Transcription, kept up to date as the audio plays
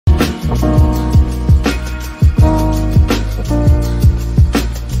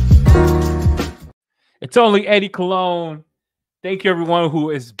It's only Eddie Cologne. Thank you, everyone who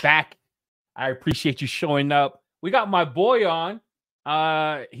is back. I appreciate you showing up. We got my boy on.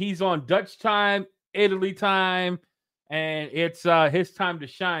 He's on Dutch time, Italy time, and it's his time to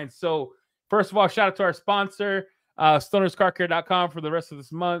shine. So, first of all, shout out to our sponsor, stonerscarcare.com, for the rest of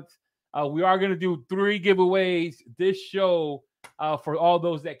this month. We are going to do 3 giveaways this show for all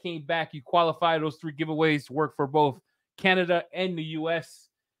those that came back. You qualify. Those 3 giveaways work for both Canada and the U.S.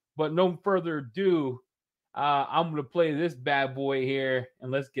 But no further ado, I'm going to play this bad boy here,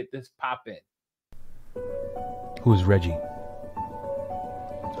 and let's get this poppin'. Who's Reggie?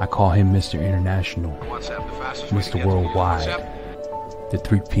 I call him Mr. International, Mr. Worldwide, the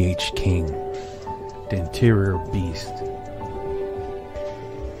 3PH King, the Interior Beast.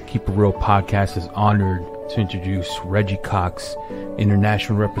 Keep It Real Podcast is honored to introduce Reggie Cox,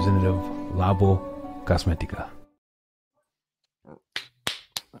 International Representative, Labo Cosmetica.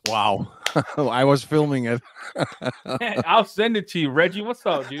 Wow. I was filming it. I'll send it to you. Reggie, what's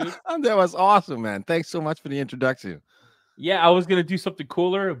up, dude? That was awesome, man. Thanks so much for the introduction. Yeah, I was going to do something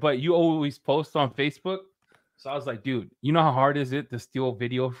cooler, but you always post on Facebook. So I was like, dude, you know how hard is it to steal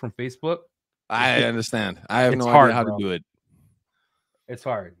video from Facebook? I understand. I have no hard, idea how bro. to do it. It's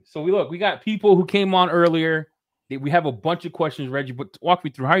hard. So we got people who came on earlier. We have a bunch of questions, Reggie, but walk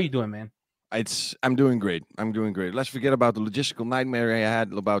me through. How are you doing, man? I'm doing great. Let's forget about the logistical nightmare I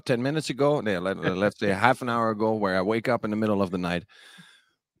had about 10 minutes ago. Yeah, let's say half an hour ago, where I wake up in the middle of the night,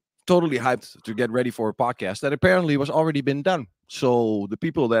 totally hyped to get ready for a podcast that apparently was already been done. So the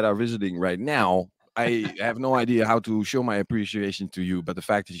people that are visiting right now, I have no idea how to show my appreciation to you, but the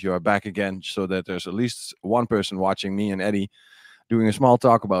fact that you are back again, so that there's at least one person watching me and Eddie doing a small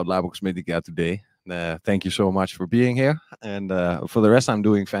talk about Labo Cosmetica today. Thank you so much for being here. And for the rest, I'm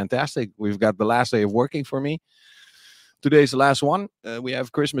doing fantastic. We've got the last day of working for me. Today's the last one. We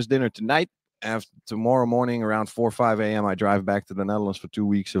have Christmas dinner tonight. After tomorrow morning around 4 or 5 a.m., I drive back to the Netherlands for 2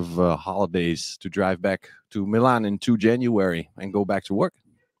 weeks of holidays to drive back to Milan in January and go back to work.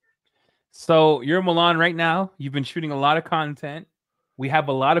 So you're in Milan right now. You've been shooting a lot of content. We have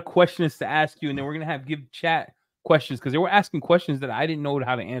a lot of questions to ask you, and then we're going to give chat questions because they were asking questions that I didn't know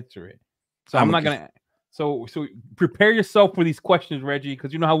how to answer it. So I'm not gonna. So prepare yourself for these questions, Reggie,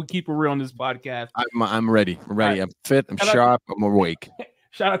 because you know how we keep it real on this podcast. I'm ready. Right. I'm fit. I'm Shout sharp. I'm awake.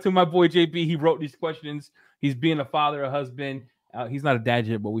 Shout out to my boy JB. He wrote these questions. He's being a father, a husband. He's not a dad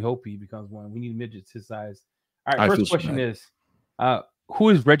yet, but we hope he becomes one. We need midgets his size. All right. First question is, who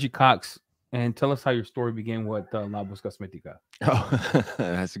is Reggie Cox? And tell us how your story began with Labo Cosmetica. Oh,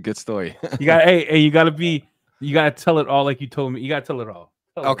 that's a good story. You got. Hey, you gotta tell it all like you told me. You gotta tell it all.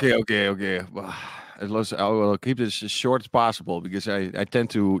 Okay. Well, I will keep this as short as possible because I tend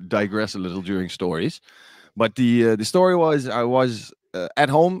to digress a little during stories. But the story was I was at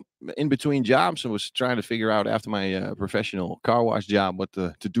home in between jobs and was trying to figure out after my professional car wash job what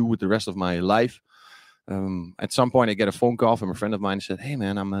to do with the rest of my life. At some point, I get a phone call from a friend of mine and said, "Hey,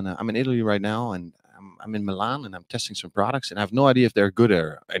 man, I'm in Italy right now and I'm in Milan and I'm testing some products and I have no idea if they're good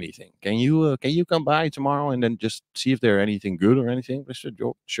or anything. Can you come by tomorrow and then just see if they're anything good or anything?" I said,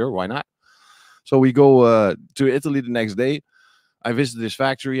 "Sure, why not?" So we go to Italy the next day. I visit this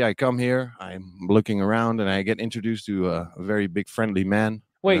factory. I come here. I'm looking around and I get introduced to a very big, friendly man.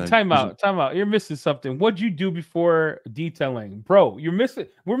 Wait, time out. You're missing something. What'd you do before detailing, bro? We're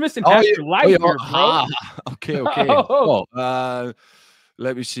missing half your life here, bro. Okay.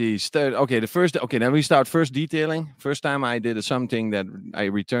 Let me see. Then we start first detailing. First time I did something that I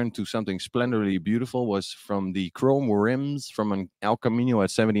returned to something splendidly beautiful was from the chrome rims from an El Camino at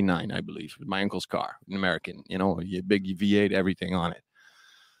 79, I believe. My uncle's car, an American, a big V8, everything on it.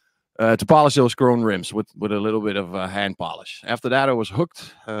 To polish those chrome rims with a little bit of hand polish. After that, I was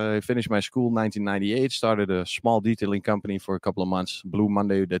hooked. I finished my school in 1998, started a small detailing company for a couple of months, Blue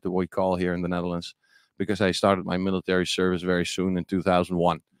Monday, that we call here in the Netherlands, because I started my military service very soon in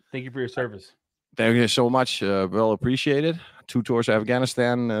 2001. Thank you for your service. Thank you so much. Well appreciated. 2 tours to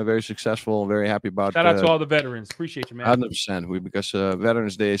Afghanistan, very successful. Very happy about. Shout out to all the veterans. Appreciate you, man. 100%. Because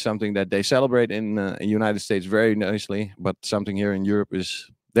Veterans Day is something that they celebrate in the United States very nicely, but something here in Europe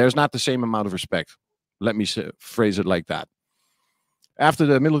there's not the same amount of respect. Let me phrase it like that. After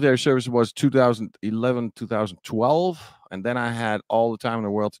the military service was 2011, 2012. And then I had all the time in the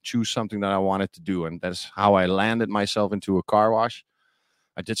world to choose something that I wanted to do. And that's how I landed myself into a car wash.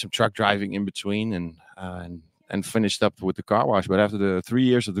 I did some truck driving in between and finished up with the car wash. But after the 3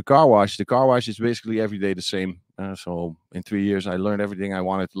 years of the car wash is basically every day the same. So in 3 years, I learned everything I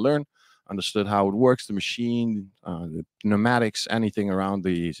wanted to learn. understood how it works, the machine, the pneumatics, anything around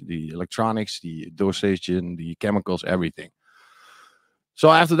the electronics, the dosage, and the chemicals, everything. So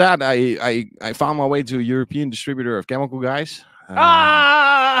after that, I found my way to a European distributor of chemical guys.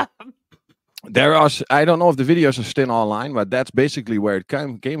 I don't know if the videos are still online, but that's basically where it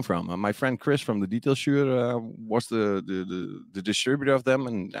came from. My friend Chris from the Detail Shooter was the distributor of them,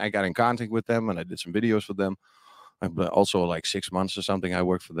 and I got in contact with them, and I did some videos for them. Also, like 6 months or something, I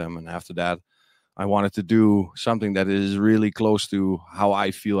worked for them, and after that, I wanted to do something that is really close to how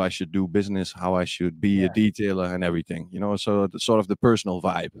I feel I should do business, how I should be a detailer, and everything. So sort of the personal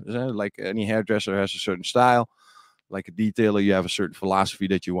vibe. Like any hairdresser has a certain style. Like a detailer, you have a certain philosophy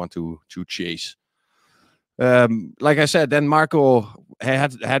that you want to chase. Like I said, then Marco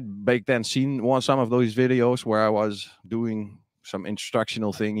had back then seen some of those videos where I was doing some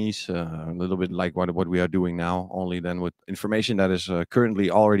instructional thingies, a little bit like what we are doing now, only then with information that is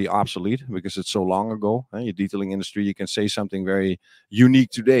currently already obsolete because it's so long ago. Your detailing industry, you can say something very unique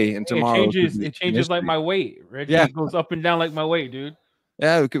today, and tomorrow it changes like my weight. Reggie, it goes up and down like my weight, dude.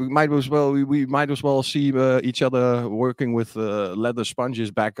 Yeah, we might as well. We might as well see each other working with leather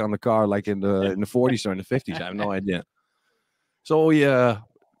sponges back on the car, like in the 40s or in the 50s. I have no idea. So we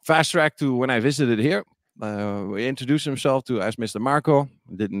fast track to when I visited here. We introduced himself to as Mr. Marco.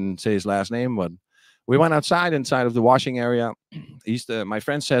 Didn't say his last name, but we went inside of the washing area. My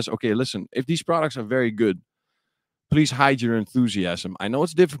friend says, "Okay, listen. If these products are very good, please hide your enthusiasm. I know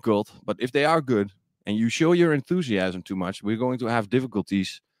it's difficult, but if they are good." And you show your enthusiasm too much, we're going to have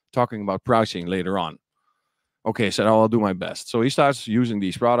difficulties talking about pricing later on. Okay, so I'll do my best. So he starts using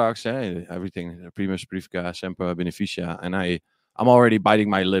these products, everything, Primus, Privka, Semper, Beneficia, and I'm already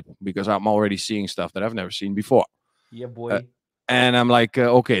biting my lip because I'm already seeing stuff that I've never seen before. Yeah, boy. And I'm like,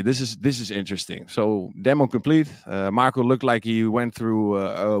 okay, this is interesting. So demo complete. Marco looked like he went through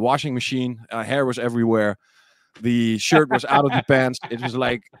a washing machine. Hair was everywhere. The shirt was out of the pants. It was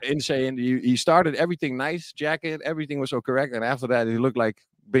like insane. He started everything nice, jacket, everything was so correct. And after that, he looked like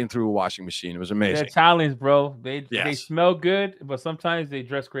been through a washing machine. It was amazing. They're Italians, bro. They smell good, but sometimes they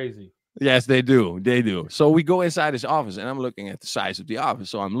dress crazy. Yes, they do. They do. So we go inside his office, and I'm looking at the size of the office.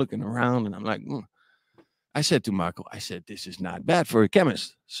 So I'm looking around, and I'm like, I said to Marco, this is not bad for a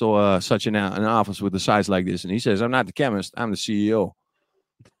chemist. So such an office with a size like this. And he says, I'm not the chemist. I'm the CEO.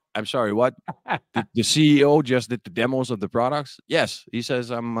 I'm sorry, what? The CEO just did the demos of the products? Yes. He says,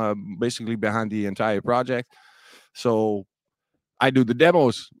 I'm basically behind the entire project. So I do the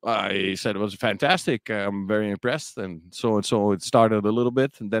demos. I said it was fantastic. I'm very impressed. And so it started a little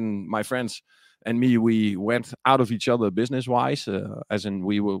bit. And then my friends and me, we went out of each other business-wise, as in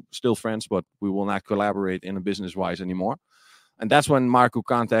we were still friends, but we will not collaborate in a business-wise anymore. And that's when Marco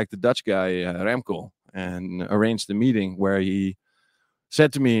contacted the Dutch guy, Remco, and arranged the meeting where he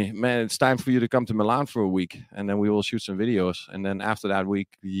said to me, man, it's time for you to come to Milan for a week, and then we will shoot some videos. And then after that week,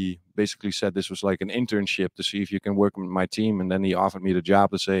 he basically said this was like an internship to see if you can work with my team. And then he offered me the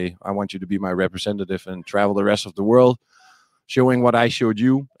job to say, I want you to be my representative and travel the rest of the world, showing what I showed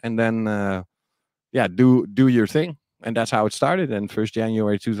you. And then, do your thing. And that's how it started. And 1st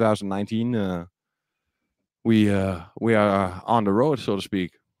January 2019, we are on the road, so to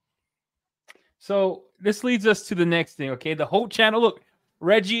speak. So this leads us to the next thing, okay? The whole channel. Look,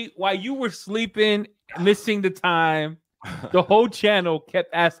 Reggie, while you were sleeping, missing the time, the whole channel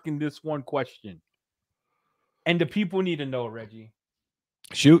kept asking this one question. And the people need to know, Reggie.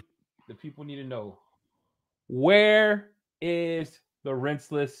 Shoot. The people need to know. Where is the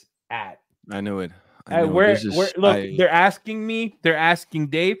rinseless at? I knew it. They're asking me, they're asking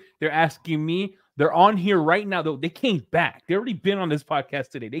Dave, they're asking me. They're on here right now, though. They came back. They already been on this podcast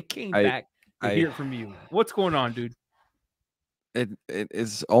today. They came back to hear it from you. What's going on, dude? It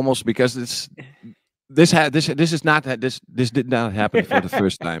is almost because this did not happen for the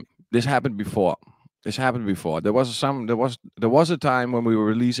first time. This happened before. There was a time when we were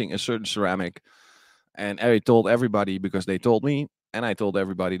releasing a certain ceramic, and I told everybody because they told me, and I told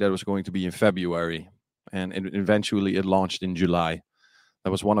everybody that it was going to be in February, and eventually it launched in July.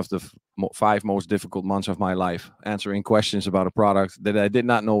 That was one of the 5 most difficult months of my life, answering questions about a product that I did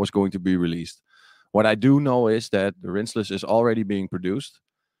not know was going to be released. What I do know is that the rinseless is already being produced.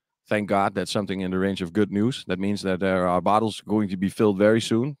 Thank God, that's something in the range of good news. That means that there are bottles going to be filled very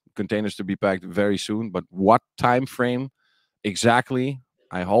soon, containers to be packed very soon. But what time frame exactly?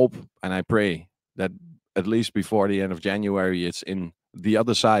 I hope and I pray that at least before the end of January, it's in the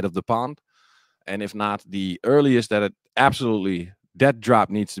other side of the pond. And if not, the earliest that it absolutely that drop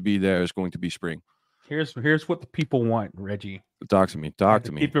needs to be there is going to be spring. Here's what the people want, Reggie. Talk to me.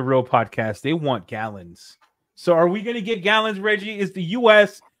 Keep It Real podcast. They want gallons. So are we going to get gallons, Reggie? Is the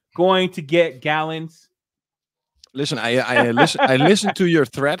U.S. going to get gallons? Listen, I listened to your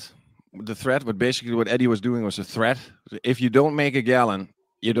threat. The threat, but basically what Eddie was doing was a threat. If you don't make a gallon,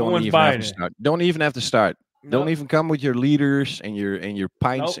 you No don't one's even have buying to it. start. Don't even have to start. Don't Nope. even come with your liters and your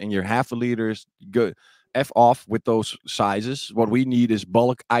pints Nope. and your half a liters. Go F off with those sizes. What we need is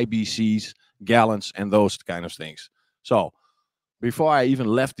bulk IBCs, gallons, and those kind of things. So before I even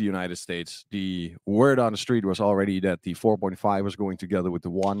left the United States, the word on the street was already that the 4.5 was going together with the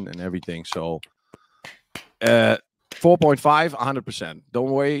 1 and everything. So 4.5, 100%.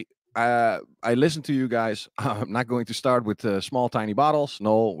 Don't worry. I listened to you guys. I'm not going to start with small, tiny bottles.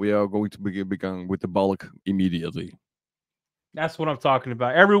 No, we are going to begin with the bulk immediately. That's what I'm talking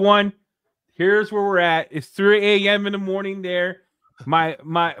about. Everyone, here's where we're at. It's 3 a.m. in the morning there. My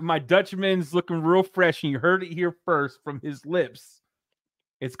Dutchman's looking real fresh, and you heard it here first from his lips.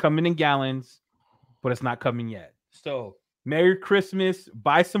 It's coming in gallons, but it's not coming yet. So, Merry Christmas.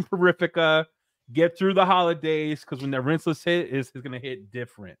 Buy some Purifica. Get through the holidays, because when that rinseless hit is going to hit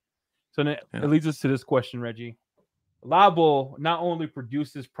different. So it leads us to this question, Reggie. Labo not only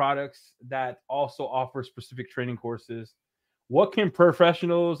produces products that also offer specific training courses. What can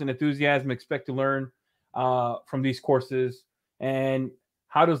professionals and enthusiasts expect to learn from these courses? And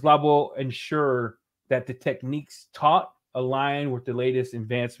how does Labo ensure that the techniques taught align with the latest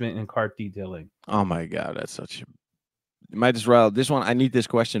advancement in cart detailing? Oh my God, that's such a... Might as well. This one, I need this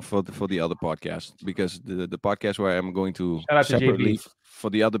question for the other podcast, because the podcast where I'm going to Shout out to separately JB. For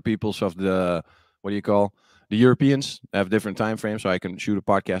the other peoples of the, what do you call, the Europeans have different time frames, so I can shoot a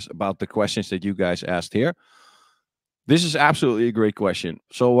podcast about the questions that you guys asked here. This is absolutely a great question.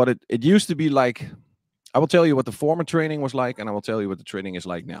 So what it used to be like, I will tell you what the former training was like, and I will tell you what the training is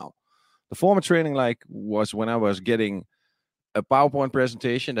like now. The former training was when I was getting a PowerPoint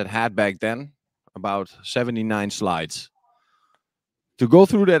presentation that had back then about 79 slides. To go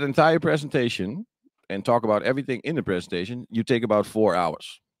through that entire presentation and talk about everything in the presentation, you take about 4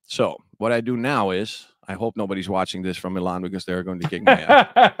 hours. So what I do now is, I hope nobody's watching this from Milan, because they're going to kick my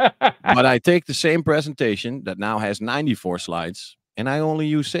ass. But I take the same presentation that now has 94 slides, and I only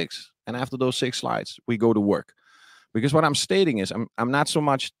use 6. And after those 6 slides, we go to work. Because what I'm stating is, I'm not so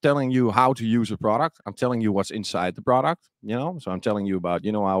much telling you how to use a product. I'm telling you what's inside the product, So I'm telling you about,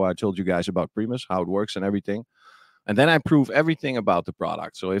 how I told you guys about Primus, how it works and everything. And then I prove everything about the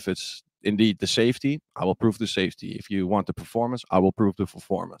product. So if it's indeed the safety, I will prove the safety. If you want the performance, I will prove the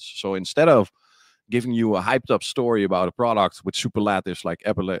performance. So instead of giving you a hyped up story about a product with superlatives like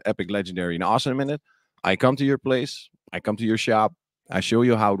epic, legendary, and awesome in it, I come to your place, I come to your shop, I show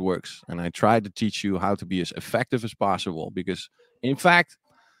you how it works, and I try to teach you how to be as effective as possible. Because, in fact,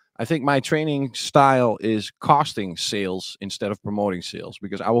 I think my training style is costing sales instead of promoting sales,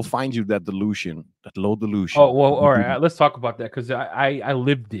 because I will find you that delusion, that low delusion. Oh, well, all right. Let's talk about that, because I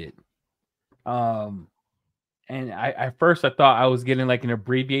lived it. And at first I thought I was getting like an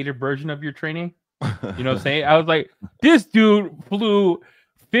abbreviated version of your training. You know what I'm saying? I was like, this dude flew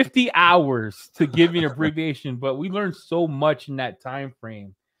 50 hours to give me an abbreviation, but we learned so much in that time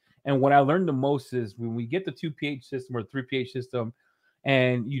frame. And what I learned the most is when we get the 2 pH system or 3 pH system,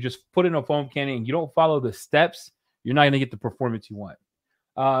 and you just put in a foam cannon and you don't follow the steps, you're not going to get the performance you want.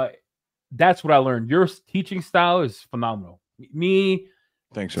 That's what I learned. Your teaching style is phenomenal. Me,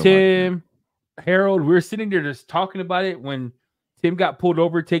 thanks so Tim, much. Harold, we were sitting there just talking about it when Tim got pulled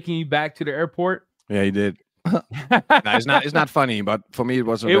over, taking you back to the airport. Yeah, he did. No, it's not funny, but for me it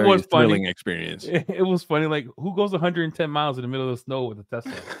was a very thrilling experience. It was funny. Like, who goes 110 miles in the middle of the snow with a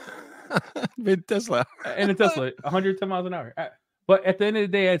Tesla? With Tesla. And a Tesla, 110 miles an hour. But at the end of the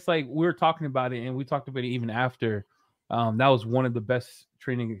day, it's like we were talking about it, and we talked about it even after. That was one of the best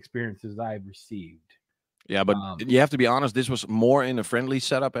training experiences I've received. Yeah, but you have to be honest, this was more in a friendly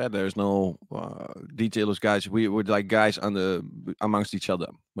setup. There's no detailers, guys. We were like guys amongst each other.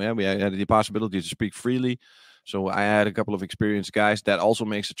 Yeah, we had the possibility to speak freely. So I had a couple of experienced guys. That also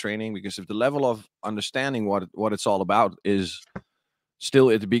makes the training, because if the level of understanding what it's all about is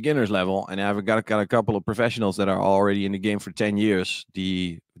still at the beginner's level, and I've got a couple of professionals that are already in the game for 10 years,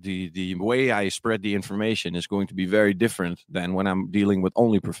 the way I spread the information is going to be very different than when I'm dealing with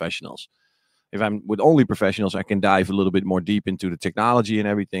only professionals. If I'm with only professionals, I can dive a little bit more deep into the technology and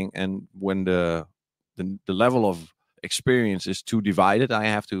everything. And when the level of experience is too divided, I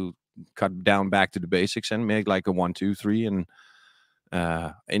have to cut down back to the basics and make like a 1, 2, 3, and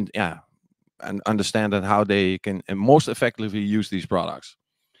understand that how they can most effectively use these products.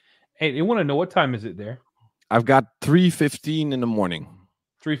 Hey, they want to know, what time is it there? I've got 3:15 in the morning.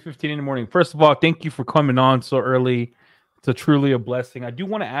 3:15 in the morning. First of all, thank you for coming on so early. It's truly a blessing. I do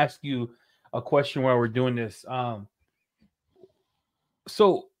want to ask you a question while we're doing this.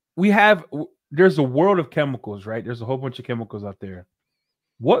 So there's a world of chemicals, right? There's a whole bunch of chemicals out there.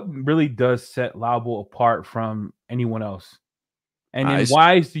 What really does set Labo apart from anyone else? And then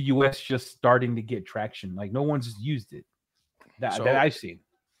why is the US just starting to get traction? Like no one's used it that I've seen.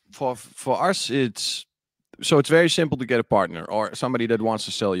 For us, it's very simple to get a partner or somebody that wants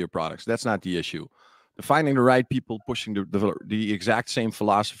to sell your products. That's not the issue. Finding the right people pushing the exact same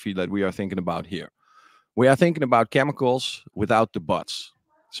philosophy that we are thinking about here. We are thinking about chemicals without the buts.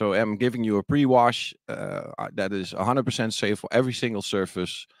 So I'm giving you a pre-wash that is 100% safe for every single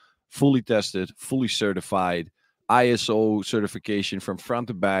surface, fully tested, fully certified, ISO certification from front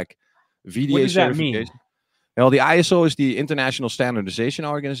to back, VDA what does certification. That mean? Well, the ISO is the International Standardization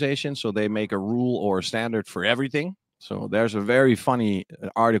Organization, so they make a rule or a standard for everything. So there's a very funny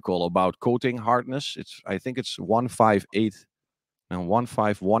article about coating hardness. I think it's 158 and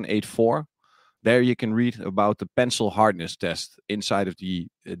 15184. There you can read about the pencil hardness test inside of the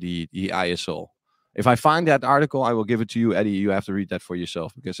ISO. If I find that article, I will give it to you, Eddie. You have to read that for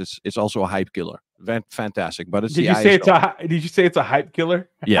yourself because it's also a hype killer. Fantastic, but it's did you say it's a hype killer?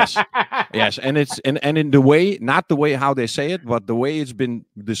 Yes, yes, and it's and in the way, not the way how they say it, but the way it's been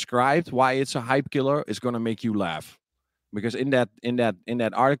described, why it's a hype killer is going to make you laugh. Because in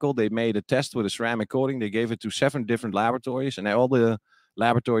that article, they made a test with a ceramic coating. They gave it to 7 different laboratories, and all the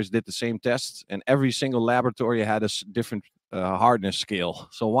laboratories did the same tests, and every single laboratory had a different hardness scale.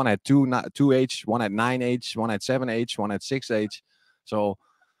 So one had 2H, one had 9H, one had 7H, one had 6H. So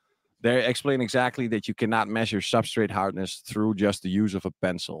they explain exactly that you cannot measure substrate hardness through just the use of a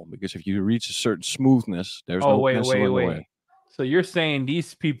pencil, because if you reach a certain smoothness, there's no pencil in the way. So you're saying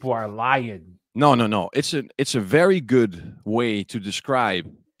these people are lying? No. It's a very good way to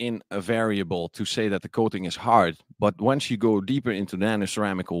describe in a variable to say that the coating is hard. But once you go deeper into the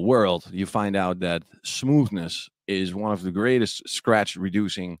nanoceramical world, you find out that smoothness is one of the greatest scratch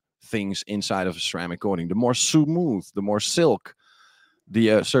reducing things inside of a ceramic coating. The more smooth, the more silk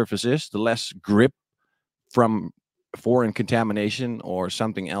the surface is, the less grip from foreign contamination or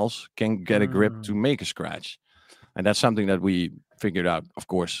something else can get a grip to make a scratch. And that's something that we figured out, of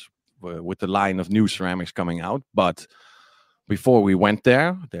course, with the line of new ceramics coming out. But before we went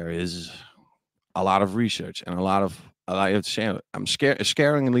there is a lot of research and a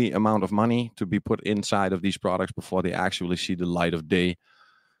scaringly amount of money to be put inside of these products before they actually see the light of day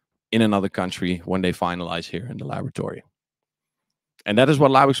in another country when they finalize here in the laboratory. And that is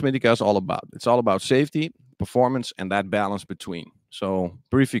what Labo Cosmetica is all about. It's all about safety, performance, and that balance between. So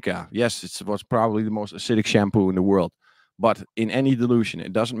Purifica, yes, it was probably the most acidic shampoo in the world. But in any dilution,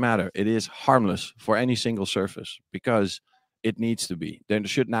 it doesn't matter. It is harmless for any single surface because it needs to be. There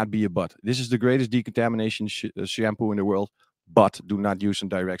should not be a but. This is the greatest decontamination shampoo in the world, but do not use in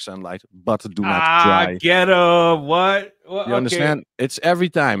direct sunlight, but do not dry. Get him. What? You understand? It's every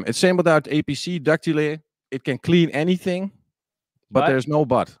time. It's same without APC, Ductile. It can clean anything, but there's no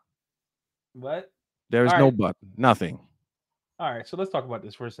but. What? There is no but. Nothing. All right, so let's talk about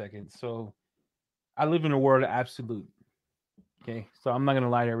this for a second. So I live in a world of absolute. Okay, so I'm not going to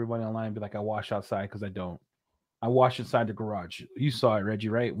lie to everybody online and be like, I wash outside, because I don't. I wash inside the garage. You saw it, Reggie,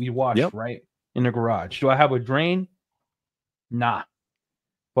 right? We washed right in the garage. Do I have a drain? Nah.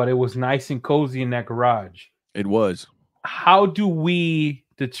 But it was nice and cozy in that garage. It was. How do we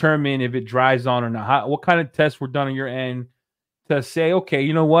determine if it dries on or not? What kind of tests were done on your end to say, okay,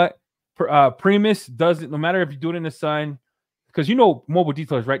 you know what? Primus doesn't, no matter if you do it in the sun, because mobile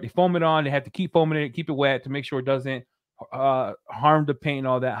detailers, right? They foam it on. They have to keep foaming it, keep it wet to make sure it doesn't harm the paint and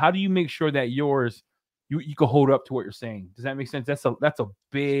all that. How do you make sure that yours you can hold up to what you're saying? Does that make sense? That's a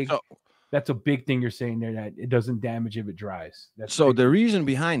big thing you're saying there, that it doesn't damage if it dries. So the reason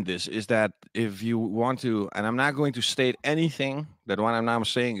behind this is that if you want to, and I'm not going to state anything that what I'm now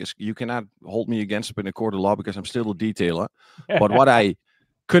saying is, you cannot hold me against it in a court of law because I'm still a detailer. But what I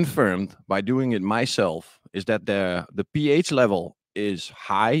confirmed by doing it myself is that the pH level is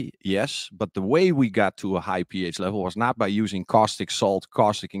high, yes, but the way we got to a high pH level was not by using caustic salt,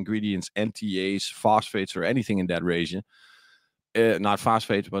 caustic ingredients, NTAs, phosphates, or anything in that region. Not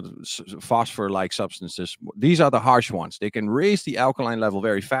phosphates, but phosphor-like substances. These are the harsh ones. They can raise the alkaline level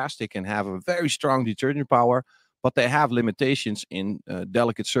very fast. They can have a very strong detergent power, but they have limitations in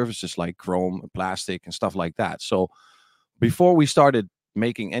delicate surfaces like chrome, plastic, and stuff like that. So before we started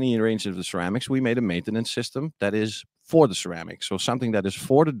making any range of the ceramics, we made a maintenance system that is for the ceramic. So something that is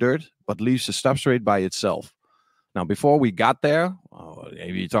for the dirt, but leaves the substrate by itself. Now, before we got there,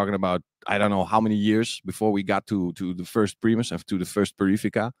 maybe you're talking about, I don't know how many years before we got to the first Primus and to the first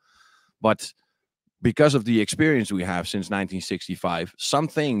Purifica. But because of the experience we have since 1965, some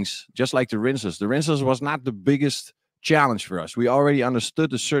things, just like the rinses was not the biggest challenge for us. We already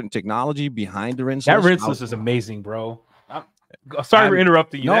understood a certain technology behind the rinseless. That rinseless is amazing, bro. Sorry for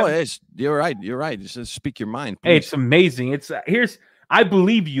interrupting you. No, you're right. You're right. Just speak your mind, please. Hey, it's amazing. It's I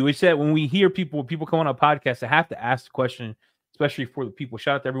believe you. It's that when we hear people come on a podcast, I have to ask the question, especially for the people.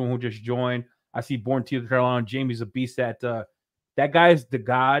 Shout out to everyone who just joined. I see Born to Carolina. Jamie's a beast at that guy is the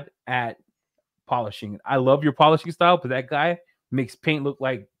god at polishing. I love your polishing style, but that guy makes paint look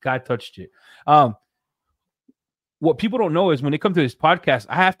like God touched it. What people don't know is when they come to this podcast,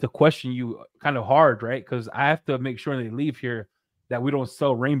 I have to question you kind of hard, right? Because I have to make sure they leave here that we don't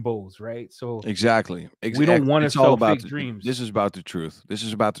sell rainbows, right? So exactly. We don't want to sell fake dreams. This is about the truth. This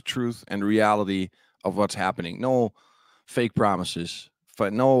is about the truth and reality of what's happening. No fake promises.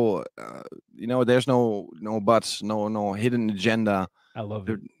 But no, there's no buts, no hidden agenda. I love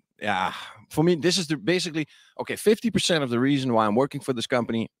it. Yeah, for me, this is basically 50% of the reason why I'm working for this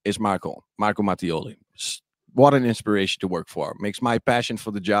company is Marco Mattioli. What an inspiration to work for. Makes my passion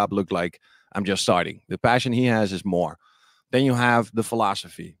for the job look like I'm just starting. The passion he has is more. Then you have the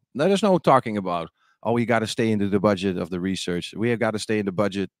philosophy. Now, there's no talking about, we got to stay into the budget of the research. We have got to stay in the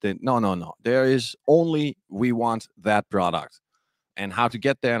budget. No. There is only, we want that product. And how to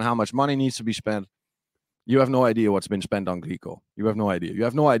get there and how much money needs to be spent. You have no idea what's been spent on Glico. You have no idea. You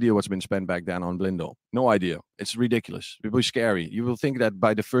have no idea what's been spent back then on Blindo. No idea. It's ridiculous. It will be scary. You will think that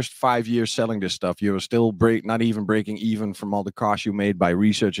by the first 5 years selling this stuff, you're still not even breaking even from all the costs you made by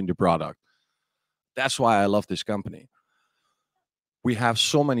researching the product. That's why I love this company. We have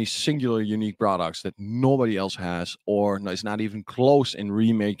so many singular, unique products that nobody else has, or is not even close in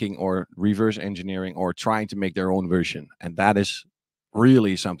remaking or reverse engineering or trying to make their own version. And that is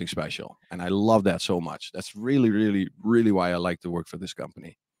really something special. And I love that so much. That's really, really, really why I like to work for this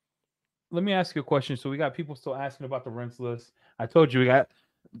company. Let me ask you a question. So we got people still asking about the rinseless. I told you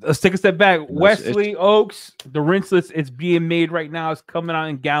let's take a step back. Wesley Oaks, the rinseless is being made right now. It's coming out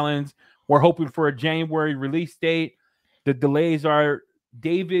in gallons. We're hoping for a January release date. The delays are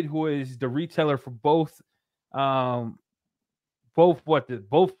David, who is the retailer for both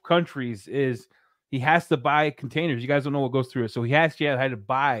countries, is he has to buy containers. You guys don't know what goes through it. So he had to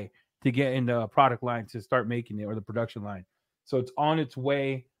buy to get in the product line to start making it, or the production line. So it's on its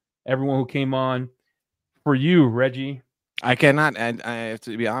way. Everyone who came on, for you, Reggie. I cannot, and I have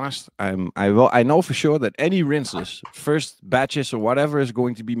to be honest. I know for sure that any rinseless first batches or whatever is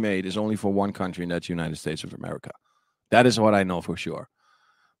going to be made is only for one country, and that's United States of America. That is what I know for sure.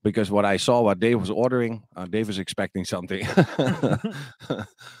 Because what I saw, what Dave was ordering, Dave was expecting something.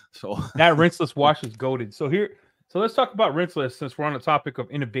 So that rinseless wash is goated. So let's talk about rinseless, since we're on the topic of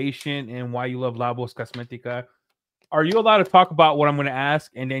innovation and why you love Labo Cosmetica. Are you allowed to talk about what I'm going to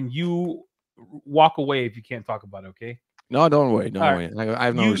ask, and then you walk away if you can't talk about it? Okay. No, don't worry. Don't worry. I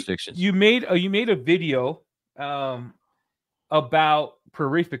have no restrictions. You made a video about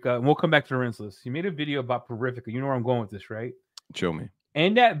Purifica, and we'll come back to the rinseless. You made a video about Purifica. You know where I'm going with this, right? Show me.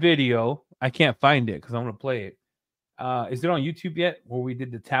 In that video, I can't find it because I'm going to play it. Is it on YouTube yet, where we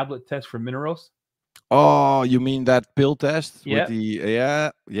did the tablet test for minerals? Oh, you mean that pill test? Yeah.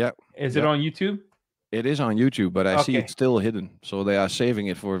 Is it on YouTube? It is on YouTube, but I see it's still hidden. So they are saving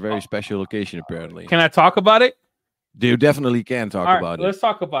it for a very special occasion, apparently. Can I talk about it? You definitely can talk about it. Let's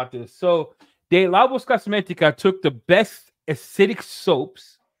talk about this. So, De Labo Cosmetica took the best acidic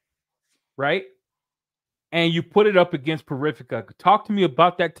soaps, right? And you put it up against Purifica. Talk to me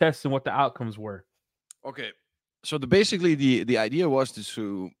about that test and what the outcomes were. Okay. So basically the idea was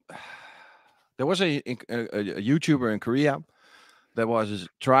there was a YouTuber in Korea that was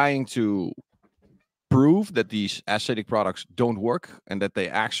trying to prove that these acidic products don't work and that they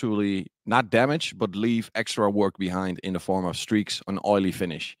actually not damage but leave extra work behind in the form of streaks on oily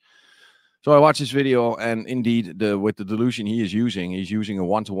finish. So I watched this video, and indeed, with the dilution he's using a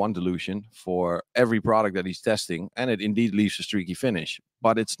 1-to-1 dilution for every product that he's testing, and it indeed leaves a streaky finish.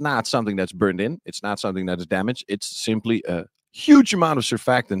 But it's not something that's burned in. It's not something that is damaged. It's simply a huge amount of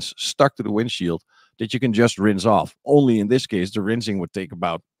surfactants stuck to the windshield that you can just rinse off. Only in this case, the rinsing would take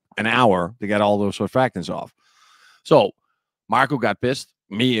about an hour to get all those surfactants off. So Marco got pissed,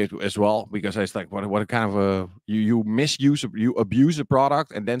 me as well, because I was like, what kind of you abuse a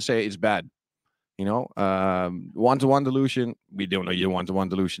product and then say it's bad. 1-to-1 dilution. We don't know your 1-to-1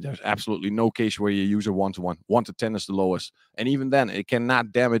 dilution. There's absolutely no case where you use a 1-to-1. 1 to 10 is the lowest. And even then, it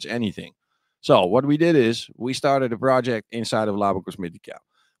cannot damage anything. So what we did is we started a project inside of Labo Cosmetica.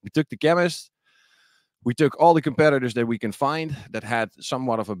 We took the chemist. We took all the competitors that we can find that had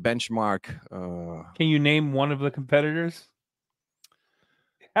somewhat of a benchmark. Can you name one of the competitors?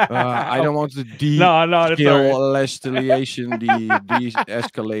 I don't want to de-escalate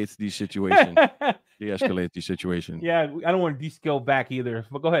the situation. de-escalate the situation. Yeah, I don't want to descale back either.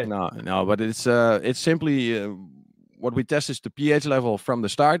 But go ahead. No, but it's simply what we test is the pH level from the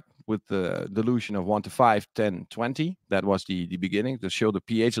start with the dilution of 1 to 5, 10, 20. That was the beginning to show the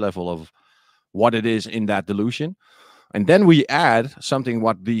pH level of what it is in that dilution. And then we add something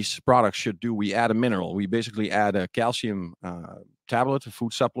what these products should do. We add a mineral. We basically add a calcium tablet, a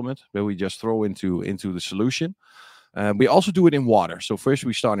food supplement that we just throw into the solution. We also do it in water. So first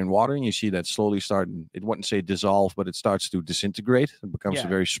we start in water, and you see that slowly it wouldn't say dissolve, but it starts to disintegrate. It becomes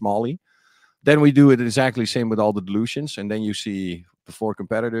very smally. Then we do it exactly same with all the dilutions. And then you see the 4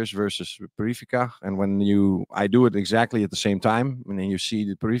 competitors versus Purifica. And when I do it exactly at the same time, and then you see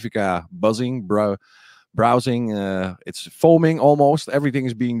the Purifica buzzing, browsing, it's foaming almost. Everything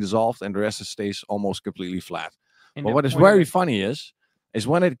is being dissolved, and the rest stays almost completely flat. But what is very funny is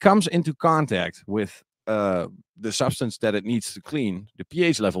when it comes into contact with the substance that it needs to clean, the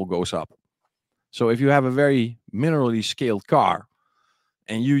pH level goes up. So if you have a very minerally scaled car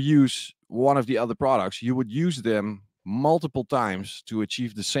and you use one of the other products, you would use them multiple times to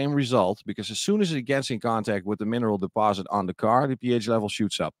achieve the same result, because as soon as it gets in contact with the mineral deposit on the car, the pH level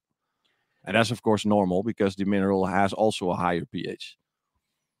shoots up. And that's, of course, normal because the mineral has also a higher pH.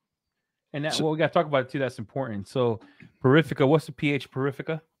 And that, we got to talk about it too. That's important. So, Purifica, what's the pH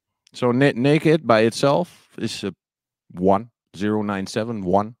Purifica? So, naked by itself is 1, 0.97,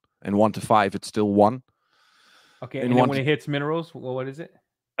 1. And 1 to 5, it's still 1. Okay. And then when it hits minerals, well, what is it?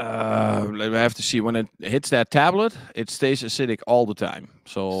 I have to see. When it hits that tablet, it stays acidic all the time.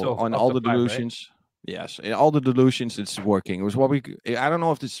 So on all the dilutions. Right? Yes, in all the dilutions, it's working. It was I don't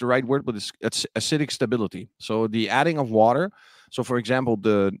know if it's the right word, but it's acidic stability. So the adding of water. So for example,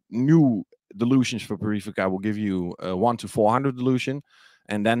 the new dilutions for Purifica will give you a 1 to 400 dilution.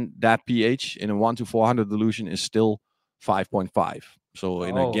 And then that pH in a 1 to 400 dilution is still 5.5. So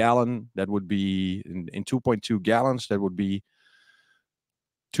in a gallon, that would be, in 2.2 gallons, that would be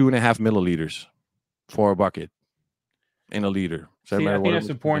 2.5 milliliters for a bucket in a liter. See, I think that's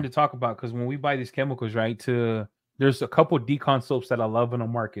important to talk about, because when we buy these chemicals, right, there's a couple of decon soaps that I love in the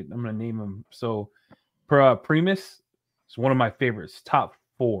market. I'm going to name them. So Primus is one of my favorites. Top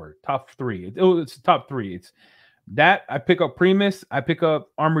 3. It's top 3. It's that I pick up Primus. I pick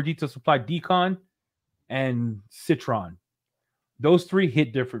up Armor Detail Supply Decon and Citron. Those 3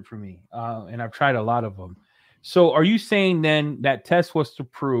 hit different for me. And I've tried a lot of them. So are you saying then that test was to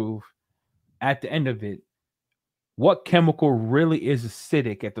prove at the end of it what chemical really is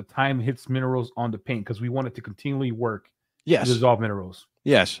acidic at the time it hits minerals on the paint? Because we want it to continually work to dissolve minerals.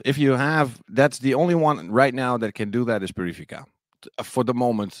 Yes. If you have, that's the only one right now that can do that is Purifica. For the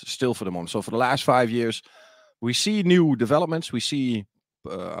moment, still for the moment. So for the last 5 years, we see new developments. We see,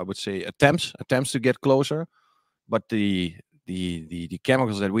 I would say, attempts to get closer. But the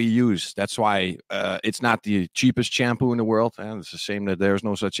chemicals that we use, that's why it's not the cheapest shampoo in the world. And it's the same that there's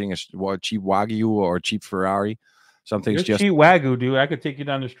no such thing as cheap Wagyu or cheap Ferrari. Something's just cheap Wagyu, dude. I could take you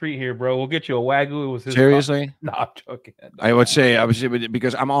down the street here, bro. We'll get you a Wagyu. It was seriously? No, I'm joking. I would say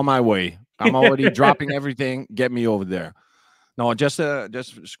because I'm on my way. I'm already dropping everything. Get me over there. No, just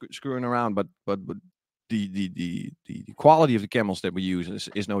screwing around. But the quality of the chemicals that we use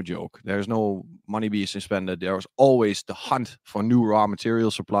is no joke. There's no money being spent. There's always the hunt for new raw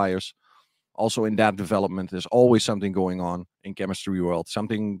material suppliers. Also in that development, there's always something going on in chemistry world.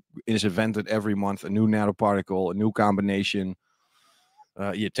 Something is invented every month, a new nanoparticle, a new combination.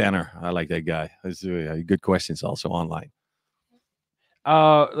 Tanner, I like that guy. That's good questions also online.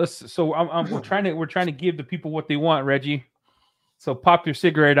 We're trying to give the people what they want, Reggie. So pop your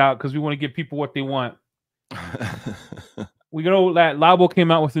cigarette out, because we want to give people what they want. We know that Labo came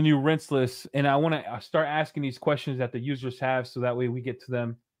out with a new rinse list, and I want to start asking these questions that the users have, so that way we get to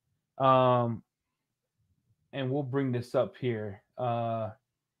them. And we'll bring this up here.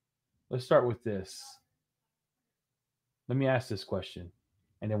 Let's start with this. Let me ask this question,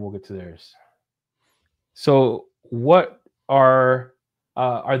 and then we'll get to theirs. So, what are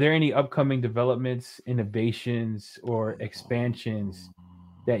there any upcoming developments, innovations, or expansions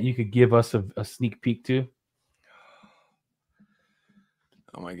that you could give us a sneak peek to?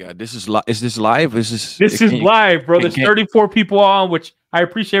 Oh my God, is this live? This is live, bro. There's 34 people on, which I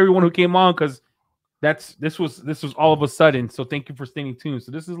appreciate everyone who came on, because this was all of a sudden. So thank you for staying tuned.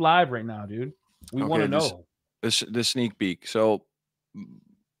 So this is live right now, dude. We want to know the sneak peek. So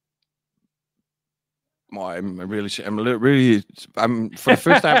I'm for the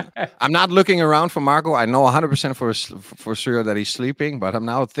first time. I'm not looking around for Marco. I know 100% for sure that he's sleeping, but I'm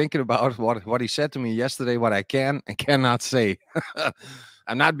now thinking about what he said to me yesterday, what I can and cannot say.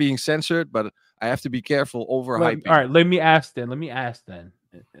 I'm not being censored, but I have to be careful overhyping. All right, let me ask.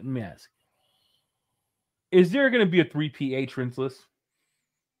 Is there going to be a 3 pH rinseless?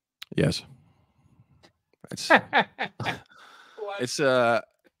 Yes. It's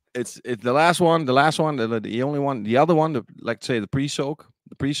it's the last one, the only one, the other one, like say the pre-soak.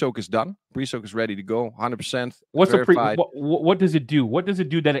 The pre-soak is done. Pre-soak is ready to go, 100% What's verified. what does it do? What does it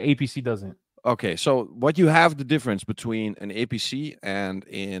do that an APC doesn't? Okay, so what you have the difference between an APC and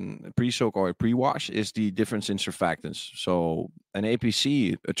in a pre-soak or a pre-wash is the difference in surfactants. So an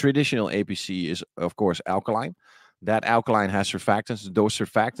APC, a traditional APC, is of course alkaline. That alkaline has surfactants. Those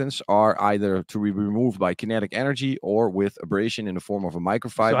surfactants are either to be removed by kinetic energy or with abrasion in the form of a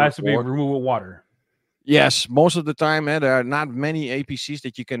microfiber. So it has to be removed with water. Yes, most of the time, there are not many APCs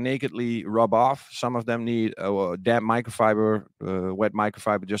that you can nakedly rub off. Some of them need a damp microfiber, wet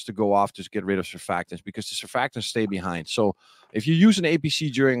microfiber, just to go off to get rid of surfactants because the surfactants stay behind. So if you use an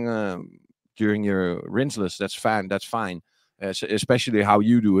APC during your rinseless, that's fine. That's fine. Especially how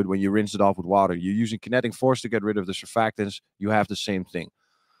you do it when you rinse it off with water. You're using kinetic force to get rid of the surfactants. You have the same thing.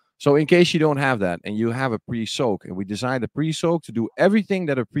 So in case you don't have that and you have a pre-soak, and we designed a pre-soak to do everything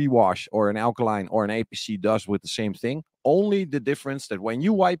that a pre-wash or an alkaline or an APC does with the same thing, only the difference that when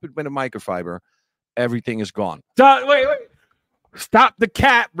you wipe it with a microfiber, everything is gone. Wait. Stop the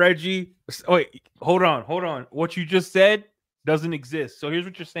cap, Reggie. Wait, hold on. What you just said doesn't exist. So here's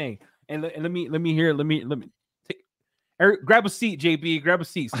what you're saying. And let me hear. Let me take, Eric, grab a seat, JB. Grab a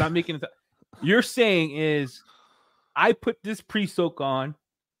seat. Stop making it. You're saying is I put this pre-soak on.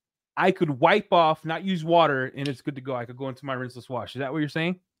 I could wipe off, not use water, and it's good to go. I could go into my rinseless wash. Is that what you're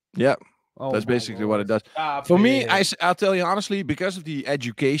saying? Yeah. That's basically what it does. For me, I'll tell you honestly, because of the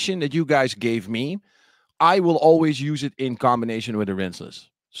education that you guys gave me, I will always use it in combination with the rinseless.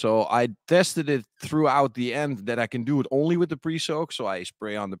 So I tested it throughout the end that I can do it only with the pre-soak. So I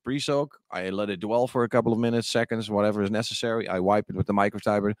spray on the pre-soak. I let it dwell for a couple of minutes, seconds, whatever is necessary. I wipe it with the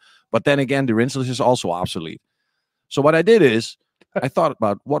microfiber. But then again, the rinseless is also obsolete. So what I did is I thought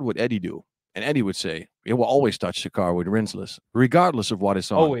about what would Eddie do? And Eddie would say, you will always touch the car with rinseless, regardless of what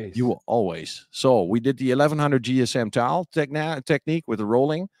it's on. Always. You will always. So we did the 1100 GSM towel technique with the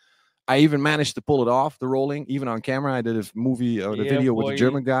rolling. I even managed to pull it off, the rolling, even on camera. I did a movie or the video with the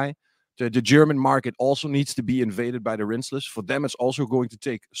German guy. The German market also needs to be invaded by the rinseless. For them, it's also going to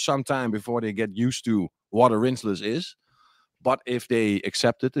take some time before they get used to what a rinseless is. But if they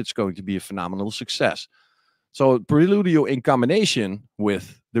accept it, it's going to be a phenomenal success. So Preludio in combination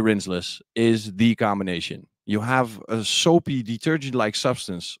with the rinseless is the combination. You have a soapy detergent-like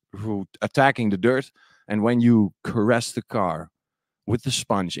substance attacking the dirt. And when you caress the car with the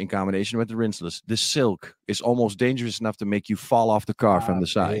sponge in combination with the rinseless, the silk is almost dangerous enough to make you fall off the car from the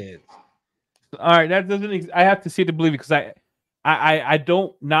side. All right, that doesn't. I have to see it to believe it because I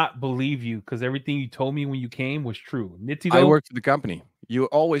don't not believe you because everything you told me when you came was true. Nitty, I work for the company. You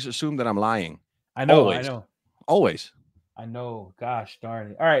always assume that I'm lying. I know. Always. I know. Always. I know. Gosh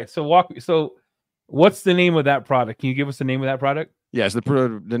darn it. All right. So what's the name of that product? Can you give us the name of that product? Yes,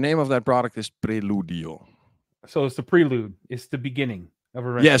 the name of that product is Preludio. So it's the prelude. It's the beginning of a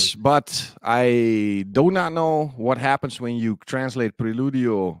recipe. Yes, but I do not know what happens when you translate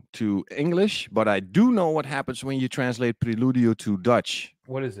Preludio to English, but I do know what happens when you translate Preludio to Dutch.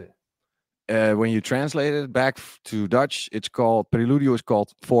 What is it? When you translate it back to Dutch, Preludio is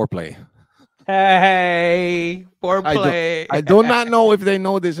called foreplay. Hey, foreplay. I do not know if they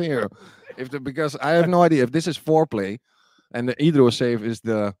know this here, because I have no idea if this is foreplay, and the hydrosave is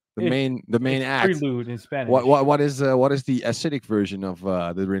the main act. Prelude in Spanish. What is the acidic version of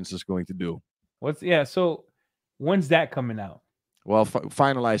the rinseless going to do? So when's that coming out? Well,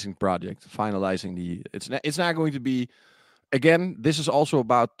 finalizing it's not going to be. Again, this is also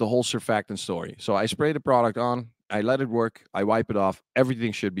about the whole surfactant story. So I spray the product on. I let it work. I wipe it off.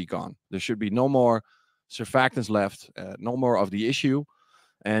 Everything should be gone. There should be no more surfactants left, no more of the issue.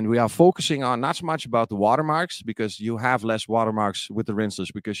 And we are focusing on not so much about the watermarks, because you have less watermarks with the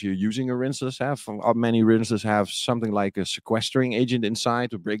rinseless because you're using a rinseless. Many rinseless have something like a sequestering agent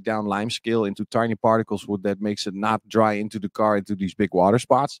inside to break down lime scale into tiny particles that makes it not dry into the car into these big water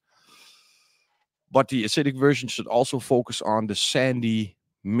spots. But the acidic version should also focus on the sandy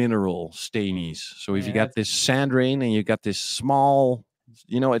mineral stainies. So if you got this sand rain and you got this small,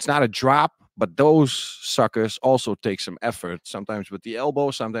 it's not a drop, but those suckers also take some effort, sometimes with the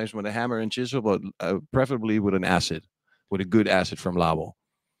elbow, sometimes with a hammer and chisel, but preferably with a good acid from Labo.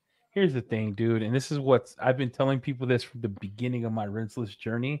 Here's the thing, dude, and this is what I've been telling people this from the beginning of my rinseless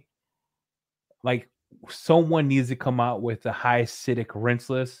journey. Like, someone needs to come out with a high acidic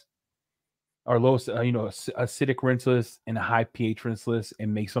rinseless or low, acidic rinseless and a high pH rinseless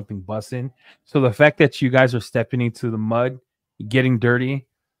and make something bussin'. So the fact that you guys are stepping into the mud, getting dirty,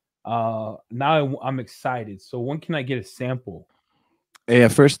 Now I'm excited. So when can I get a sample? Yeah,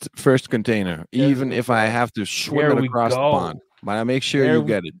 first container. There Even we if I go. have to swim There it we across the pond, go. but I make sure There you we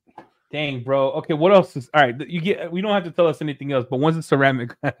get it. Dang, bro. Okay, what else is all right? You get. We don't have to tell us anything else. But once it's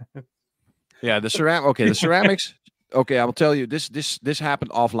ceramic, Yeah, the ceramic. Okay, the ceramics. Okay, I will tell you this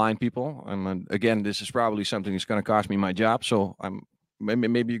happened offline, people. And again, this is probably something that's going to cost me my job. So I'm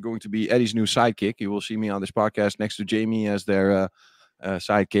maybe you're going to be Eddie's new sidekick. You will see me on this podcast next to Jamie as their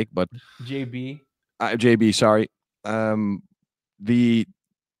sidekick. But JB. JB, sorry. The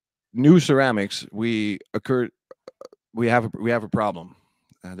new ceramics we have a problem.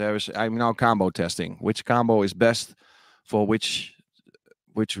 I'm now combo testing. Which combo is best for which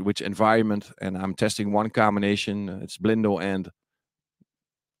environment, and I'm testing one combination. It's Blindo and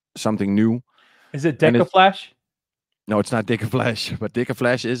something new, Is it and Deca Flash? no, it's not Dicker Flash, but Dicker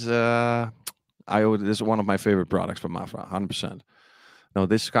Flash is this is one of my favorite products from Mafra, 100%. No,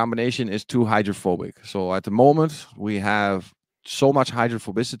 this combination is too hydrophobic. So at the moment we have so much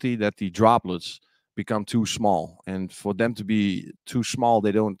hydrophobicity that the droplets become too small, and for them to be too small,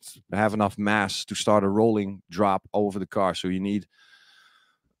 they don't have enough mass to start a rolling drop over the car. So we need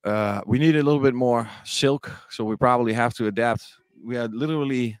a little bit more silk, so we probably have to adapt. We are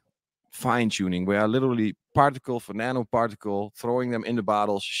literally fine tuning. We are literally particle for nanoparticle, throwing them in the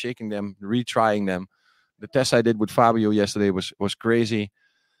bottles, shaking them, retrying them. The test I did with Fabio yesterday was crazy.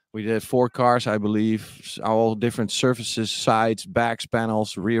 We did 4 cars, I believe, all different surfaces, sides, backs,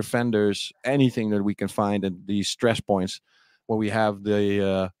 panels, rear fenders, anything that we can find at these stress points where we have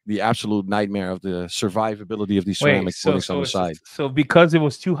the absolute nightmare of the survivability of these Wait, ceramic coatings on the side. so because it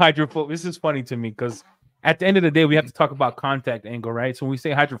was too hydrophobic. This is funny to me because at the end of the day, we have to talk about contact angle, right? So when we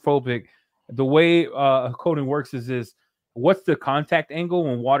say hydrophobic, the way a coating works is what's the contact angle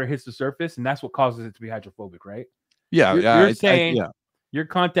when water hits the surface, and that's what causes it to be hydrophobic, right? Yeah, You're saying yeah, your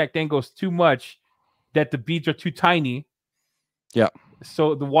contact angle is too much, that the beads are too tiny. yeah.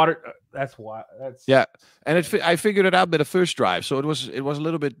 So the water, that's why. That's Yeah, and I figured it out by the first drive. So it was a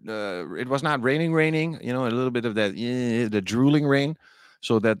little bit. It was not raining. You know, a little bit of that the drooling rain.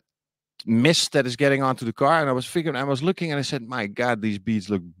 So that mist that is getting onto the car, and I was looking, and I said, "My God, these beads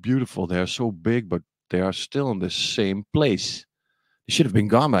look beautiful. They are so big, but they are still in the same place. They should have been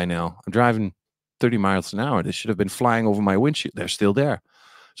gone by now. I'm driving 30 miles an hour. They should have been flying over my windshield. They're still there."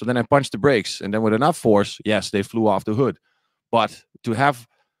 So then I punched the brakes, and then with enough force, yes, they flew off the hood. But to have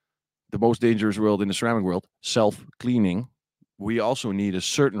the most dangerous world in the ceramic world, self-cleaning, we also need a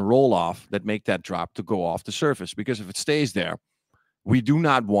certain roll-off that make that drop to go off the surface. Because if it stays there, we do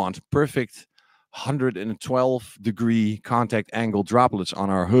not want perfect 112-degree contact angle droplets on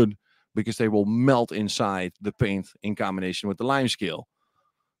our hood, because they will melt inside the paint in combination with the lime scale.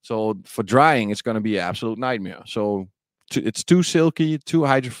 So for drying, it's going to be an absolute nightmare. So it's too silky, too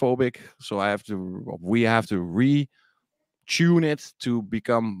hydrophobic. So we have to retune it to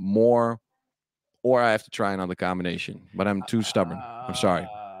become more, or I have to try another combination. But I'm too stubborn. I'm sorry.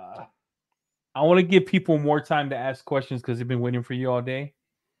 I want to give people more time to ask questions because they've been waiting for you all day.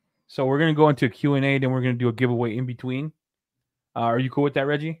 So we're gonna go into a Q&A, then we're gonna do a giveaway in between. Are you cool with that,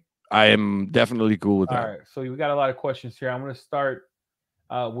 Reggie? I am definitely cool with that. All right. So we got a lot of questions here. I'm gonna start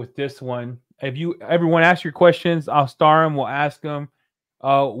with this one. If everyone ask your questions, I'll star them. We'll ask them.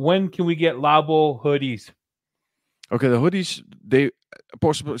 When can we get Labo hoodies? Okay, the hoodies, they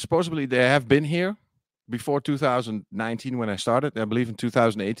supposedly they have been here before 2019 when I started. I believe in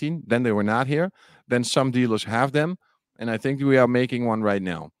 2018. Then they were not here. Then some dealers have them, and I think we are making one right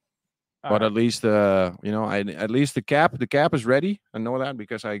now. But at least at least the cap is ready. I know that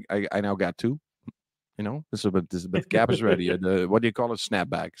because I now got 2. You know, the cap is ready. What do you call it?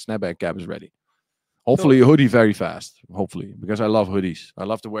 Snapback cap is ready. Hopefully a hoodie very fast. Hopefully, because I love hoodies. I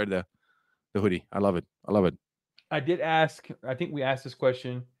love to wear the hoodie. I love it. I did ask. I think we asked this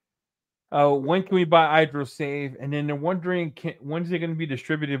question. When can we buy HydroSave? And then they're wondering when's it going to be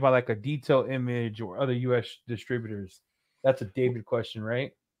distributed by like a Detail Image or other U.S. distributors. That's a David question,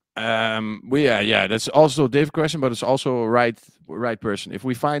 right? Yeah, that's also a David question, but it's also a right person. If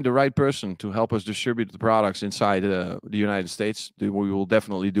we find the right person to help us distribute the products inside the United States, we will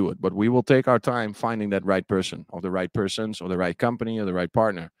definitely do it. But we will take our time finding that right person, or the right persons, or the right company, or the right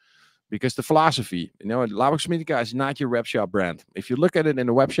partner. Because the philosophy, Labo Cosmetica is not your web shop brand. If you look at it in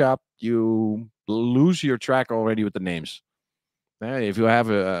the web shop, you lose your track already with the names. If you have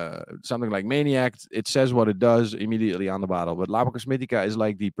something like Maniac, it says what it does immediately on the bottle. But Labo Cosmetica is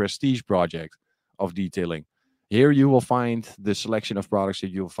like the prestige project of detailing. Here you will find the selection of products that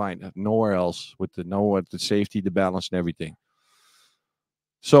you'll find nowhere else, with the safety, the balance, and everything.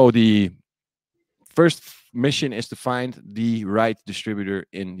 So the first mission is to find the right distributor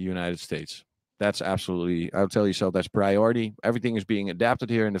in the United States. That's absolutely, I'll tell you so, that's priority. Everything is being adapted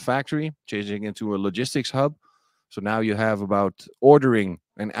here in the factory, changing into a logistics hub. So now you have about ordering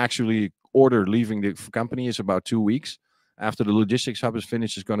and actually leaving the company is about 2 weeks. After the logistics hub is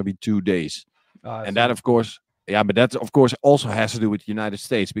finished, it's going to be 2 days. And that, of course, but that, of course, also has to do with the United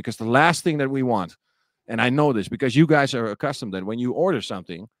States, because the last thing that we want, and I know this because you guys are accustomed that when you order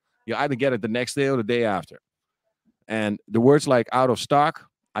something, you either get it the next day or the day after. And the words like out of stock,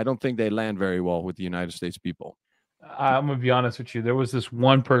 I don't think they land very well with the United States people. I'm going to be honest with you. There was this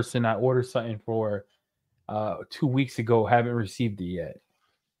one person I ordered something for 2 weeks ago, haven't received it yet.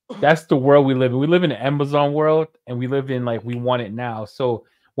 That's the world we live in. We live in an Amazon world, and we live in like we want it now. So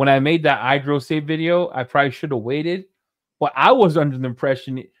when I made that iDro video, I probably should have waited, but I was under the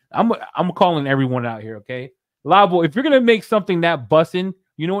impression I'm calling everyone out here, okay? Labo, if you're gonna make something that bussin',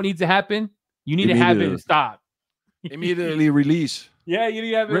 you know what needs to happen? You need to have it in stock. Immediately release. Yeah, you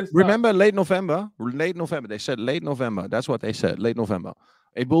need to have it. Remember late November? Late November. They said late November. That's what they said. Late November.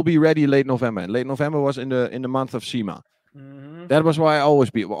 It will be ready late November. And late November was in the month of SEMA. Mm-hmm. That was why I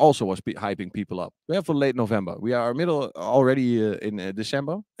always was hyping people up. We have for late November. We are middle already in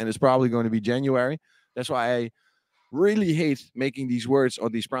December, and it's probably going to be January. That's why I really hate making these words or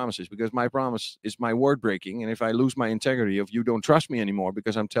these promises, because my promise is my word breaking. And if I lose my integrity, if you don't trust me anymore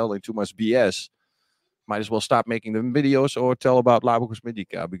because I'm telling too much BS, might as well stop making them videos or tell about Labo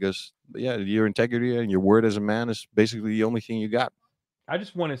Cosmetica, because your integrity and your word as a man is basically the only thing you got. I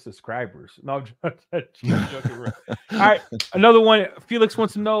just wanted subscribers. No, I'm joking. All right, another one. Felix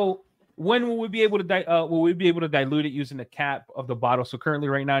wants to know, when will we be able to dilute it using the cap of the bottle? So currently,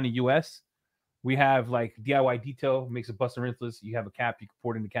 right now in the US, we have like DIY Detail makes a bust and rinseless. You have a cap, you can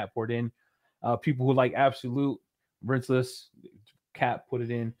pour it in the cap, pour it in. People who like Absolute rinseless cap, put it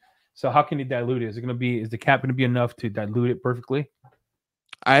in. So how can you dilute it? Is the cap going to be enough to dilute it perfectly?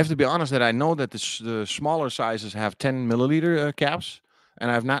 I have to be honest that I know that the smaller sizes have 10 milliliter caps. And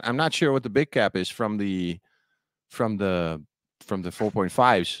I'm not sure what the big cap is from the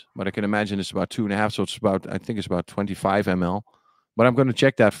 4.5s, but I can imagine it's about 2.5. So I think it's about 25 ml. But I'm going to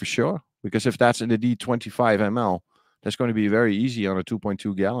check that for sure, because if that's in the D25 ml, that's going to be very easy on a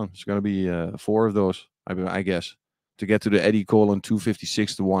 2.2 gallon. It's going to be 4 of those, I guess, to get to the Eddie Colon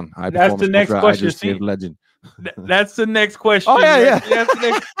 256 to 1. That's the next question. Legend. That's the next question. Oh yeah. That's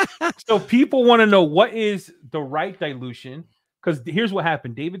the next. So people want to know, what is the right dilution? Because here's what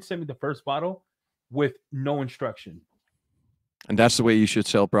happened. David sent me the first bottle with no instruction. And that's the way you should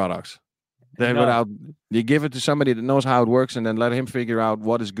sell products. Then you give it to somebody that knows how it works, and then let him figure out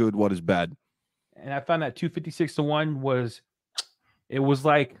what is good, what is bad. And I found that 256 to 1 was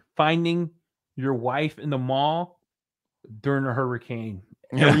like finding your wife in the mall during a hurricane.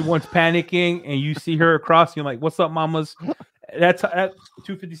 Everyone's panicking, and you see her across, and you're like, "What's up, mamas?" That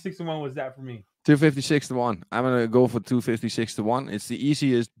 256 to 1 was that for me. 256 to 1. I'm going to go for 256 to 1. It's the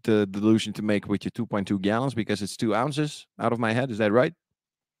easiest dilution to make with your 2.2 gallons because it's 2 ounces out of my head. Is that right?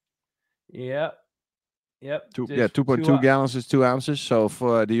 Yep. 2.2 gallons is 2 ounces. So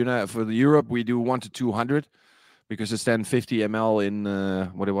for the Europe, we do 1 to 200 because it's then 50 ml in,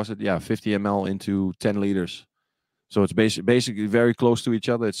 what was it? Yeah, 50 ml into 10 liters. So it's basically very close to each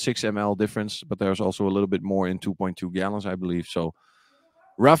other. It's 6 ml difference, but there's also a little bit more in 2.2 gallons, I believe. So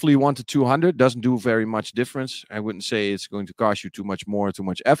roughly 1 to 200 doesn't do very much difference. I wouldn't say it's going to cost you too much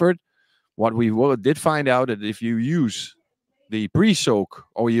effort. What we did find out that if you use the pre-soak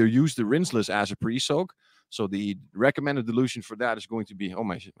or you use the rinseless as a pre-soak, so the recommended dilution for that is going to be,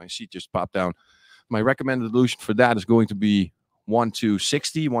 my seat just popped down. My recommended dilution for that is going to be 1 to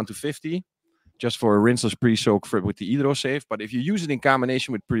 60, 1 to 50, just for a rinseless pre-soak with the HydroSafe. But if you use it in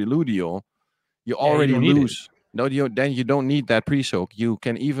combination with Preludio, you already lose. No, then you don't need that pre-soak. You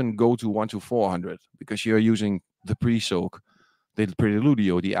can even go to 1 to 400 because you're using the pre-soak, the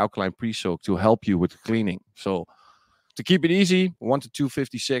Preludio, the alkaline pre-soak, to help you with cleaning. So to keep it easy, 1 to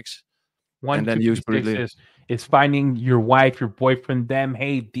 256. And then use Preludio. It's finding your wife, your boyfriend, them,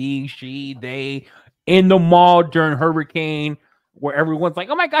 hey, they, in the mall during hurricane, where everyone's like,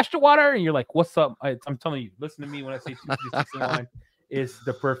 oh my gosh, the water. And you're like, what's up? I'm telling you, listen to me when I say 256 is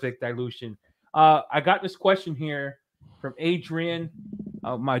the perfect dilution. I got this question here from Adrian,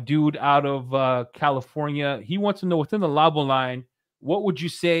 my dude out of California. He wants to know, within the Labo line, what would you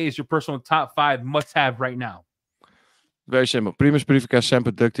say is your personal top 5 must-have right now? Very simple. Primus Purifica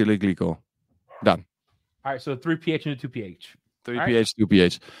Semper Ductile Glycol. Done. All right, so 3 pH and a 2 pH. 3 pH, 2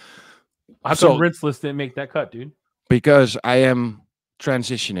 pH. How come rinseless didn't make that cut, dude? Because I am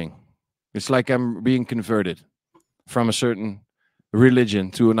transitioning. It's like I'm being converted from a certain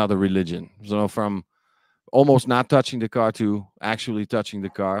religion to another religion. So from almost not touching the car to actually touching the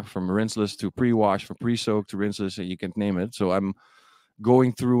car, from rinseless to pre-wash, from pre-soak to rinseless, and you can name it. So I'm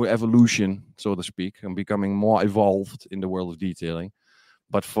going through evolution, so to speak. I'm becoming more evolved in the world of detailing.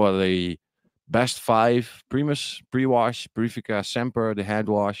 But for the best 5, Primus, pre-wash, Purifica, Semper, the head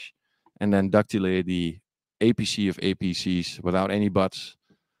wash, and then Ductile, the APC of APCs without any buts.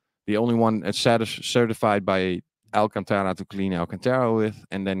 The only one that's certified by Alcantara to clean Alcantara with,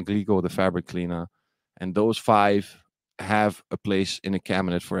 and then Glico, the fabric cleaner. And those 5 have a place in a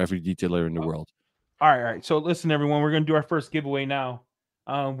cabinet for every detailer in the world. All right. So listen, everyone, we're gonna do our first giveaway now.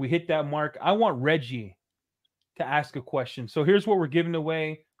 We hit that mark. I want Reggie to ask a question. So here's what we're giving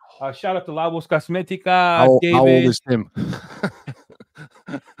away. Shout out to Labos Cosmetica, David. How old is Tim?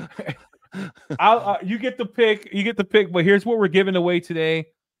 You get the pick. You get the pick. But here's what we're giving away today.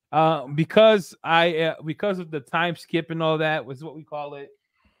 Because of the time skip and all that was what we call it.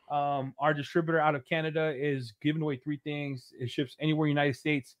 Our distributor out of Canada is giving away 3 things. It ships anywhere in the United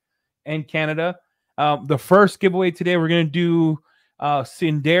States and Canada. The first giveaway today, we're going to do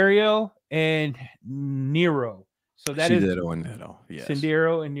Cinderio and Nero. So that is Nero. Yes.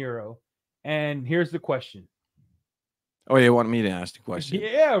 Cinderio and Nero. And here's the question. Oh, you want me to ask the question?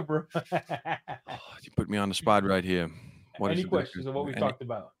 Yeah, bro. You put me on the spot right here. Any questions of what we talked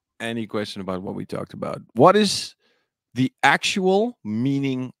about? Any question about what we talked about? What is the actual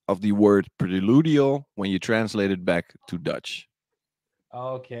meaning of the word preludio when you translate it back to Dutch?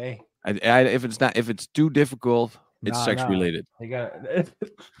 Okay. If it's too difficult, it's sex related. You got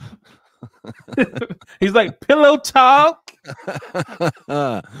He's like pillow talk.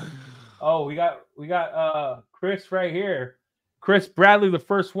 Oh, we got Chris right here. Chris Bradley, the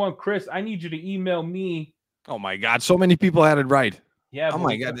first one. Chris, I need you to email me. Oh my God, so many people had it right. Yeah. Oh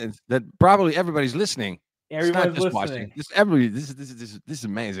my God, that probably everybody's listening. Everyone's listening. This is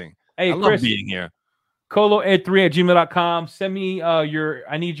amazing. Hey, I Chris, love being here. colo3@gmail.com. Send me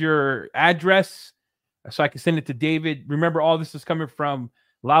I need your address so I can send it to David. Remember, all this is coming from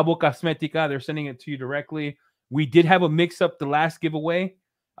Labo Cosmetica. They're sending it to you directly. We did have a mix-up the last giveaway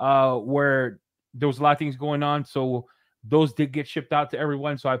where there was a lot of things going on. So those did get shipped out to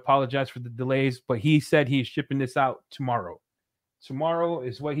everyone. So I apologize for the delays. But he said he's shipping this out tomorrow. Tomorrow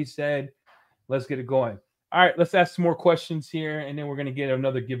is what he said. Let's get it going. All right, let's ask some more questions here, and then we're going to get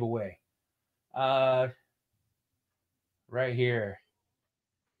another giveaway. Right here.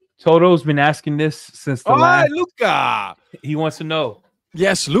 Toto's been asking this since the last. Luca. He wants to know.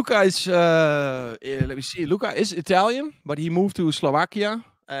 Yes, Luca is. Let me see. Luca is Italian, but he moved to Slovakia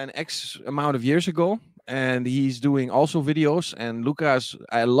an X amount of years ago, and he's doing also videos. And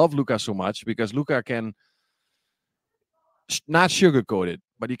I love Luca so much because Luca can not sugarcoat it,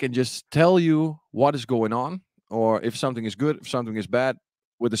 but he can just tell you what is going on, or if something is good, if something is bad,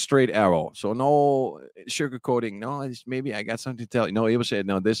 with a straight arrow. So no sugarcoating. No, maybe I got something to tell you. No, he will say,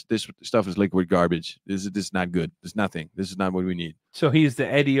 no, this stuff is liquid garbage. This is not good. There's nothing. This is not what we need. So he's the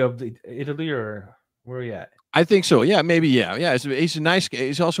Eddie of Italy, or where are you at? I think so. Yeah, maybe. Yeah. He's a nice.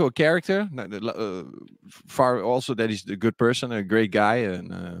 He's also a character. Far also that he's a good person, a great guy,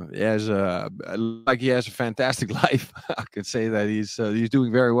 and he has a fantastic life. I can say that he's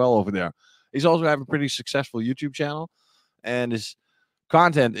doing very well over there. He's also having a pretty successful YouTube channel, and his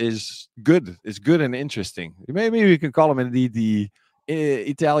content is good. It's good and interesting. Maybe we can call him the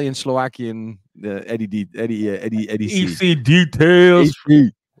Italian Slovakian Eddie EC Details.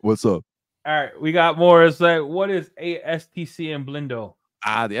 What's up? All right, we got more. It's like, what is STC and Blindo?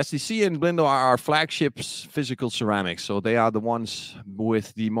 The STC and Blindo are our flagships physical ceramics. So they are the ones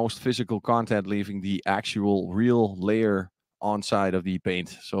with the most physical content, leaving the actual real layer on side of the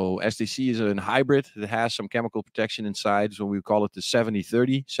paint. So STC is a hybrid that has some chemical protection inside. So we call it the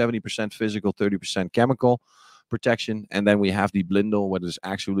 70-30, 70% physical, 30% chemical protection. And then we have the Blindo, what is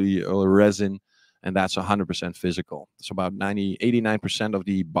actually a resin, and that's 100% physical. So about 89% of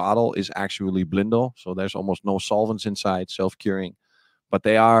the bottle is actually Blindo. So there's almost no solvents inside, self-curing. But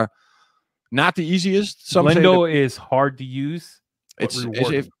they are not the easiest. Blindo is hard to use.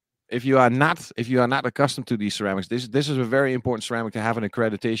 If you are not accustomed to these ceramics, this is a very important ceramic to have an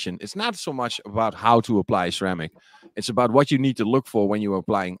accreditation. It's not so much about how to apply ceramic. It's about what you need to look for when you are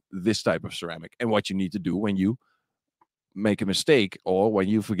applying this type of ceramic, and what you need to do when you make a mistake or when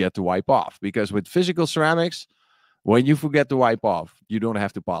you forget to wipe off. Because with physical ceramics, when you forget to wipe off, you don't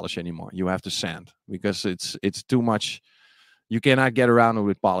have to polish anymore. You have to sand, because it's too much. You cannot get around it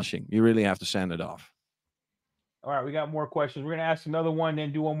with polishing. You really have to sand it off. All right, we got more questions. We're going to ask another one,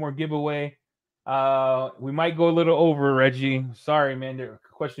 then do one more giveaway. We might go a little over, Reggie. Sorry, man. The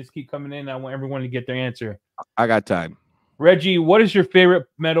questions keep coming in. I want everyone to get their answer. I got time. Reggie, what is your favorite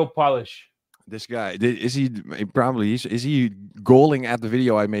metal polish? This guy, is he probably is he goaling at the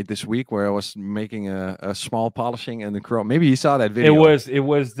video I made this week where I was making a small polishing and the chrome? Maybe he saw that video. It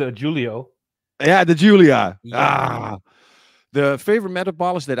was the Julio. Yeah, the Julia. Yeah. The favorite metal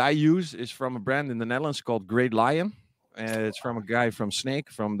polish that I use is from a brand in the Netherlands called Great Lion. And it's from a guy from Snake,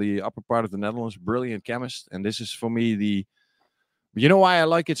 from the upper part of the Netherlands, brilliant chemist. And this is for me you know why I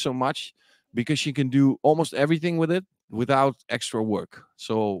like it so much? Because you can do almost everything with it without extra work.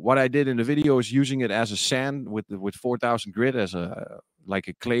 So what I did in the video is using it as a sand with 4000 grit as like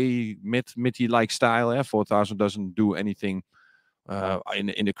a clay mitty like style. Yeah, 4000 doesn't do anything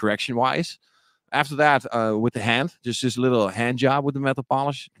in the correction wise. After that, with the hand, just this little hand job with the metal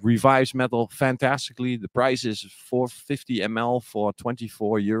polish, revives metal fantastically. The price is 450 ml for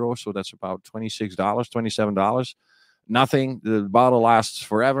 €24, so that's about $26, $27. Nothing. The bottle lasts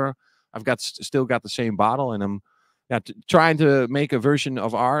forever. I've still got the same bottle, and I'm trying to make a version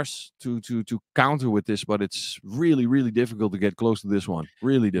of ours to counter with this, but it's really, really difficult to get close to this one.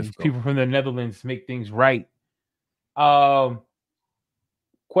 Really difficult. People from the Netherlands make things right.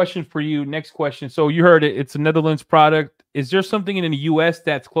 Question for you. Next question. So you heard it. It's a Netherlands product. Is there something in the US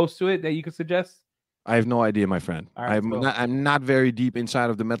that's close to it that you could suggest? I have no idea, my friend. Right, I'm not very deep inside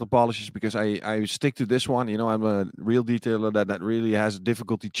of the metal polishes because I stick to this one. You know, I'm a real detailer that really has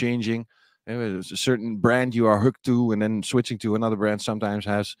difficulty changing. There's a certain brand you are hooked to, and then switching to another brand sometimes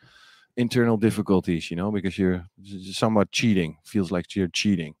has internal difficulties, you know, because you're somewhat cheating. Feels like you're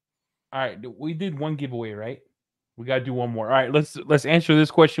cheating. All right. We did one giveaway, right? We got to do one more. All right, let's answer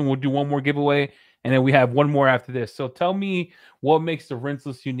this question. We'll do one more giveaway, and then we have one more after this. So tell me what makes the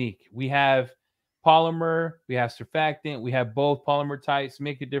rinseless unique. We have polymer, we have surfactant, we have both polymer types.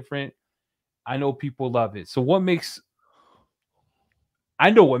 Make it different. I know people love it. So I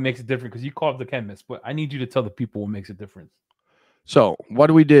know what makes it different because you called the chemist, but I need you to tell the people what makes it different. So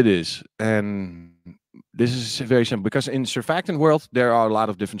what we did is, and this is very simple, because in surfactant world there are a lot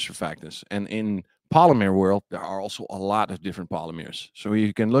of different surfactants, and in polymer world there are also a lot of different polymers. So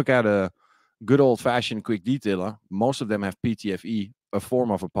you can look at a good old-fashioned quick detailer. Most of them have PTFE, a form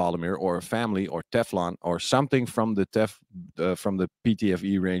of a polymer, or a family, or Teflon, or something from the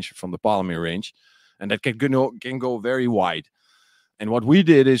PTFE range, from the polymer range, and that can go very wide. And what we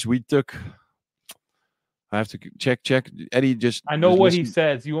did is we took. I have to check. Eddie, I know just what listen. He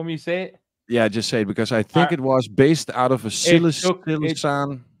says. You want me to say it? Yeah, just say it, because I think it was based out of a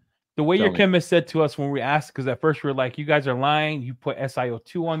silicon. The way your chemist said to us when we asked, because at first we were like, you guys are lying. You put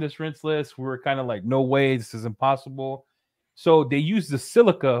SiO2 on this rinse list. We were kind of like, no way, this is impossible. So they use the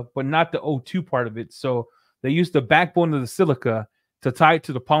silica, but not the O2 part of it. So they use the backbone of the silica to tie it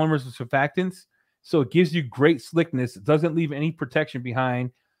to the polymers and surfactants. So it gives you great slickness. It doesn't leave any protection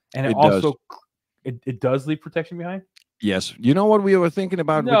behind. And it also does leave protection behind. Yes. You know what we were thinking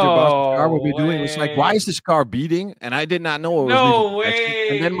about with your boss's car? What we're doing? It was like, why is this car beating? And I did not know it was leaving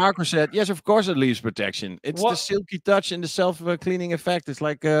protection. And then Marco said, yes, of course it leaves protection. It's the silky touch and the self-cleaning effect. It's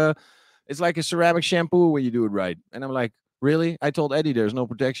like a ceramic shampoo when you do it right. And I'm like, really? I told Eddie there's no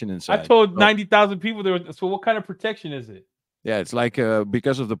protection inside. I told 90,000 people there. So what kind of protection is it? Yeah, it's like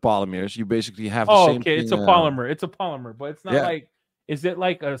because of the polymers, you basically have the same thing. It's a polymer. It's a polymer, but it's not like, is it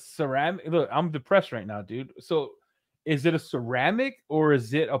like a ceramic? Look, I'm depressed right now, dude. So is it a ceramic or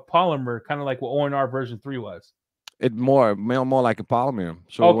is it a polymer, kind of like what ONR version 3 was? It's more like a polymer.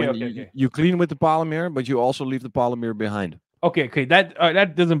 So you clean with the polymer, but you also leave the polymer behind. Okay.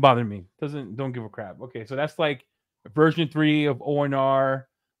 That doesn't bother me. Don't give a crap. Okay, so that's like version 3 of ONR,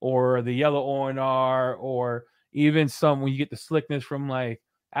 or the yellow ONR, or even some when you get the slickness from like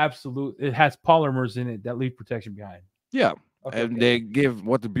Absolute, it has polymers in it that leave protection behind. Yeah. They give,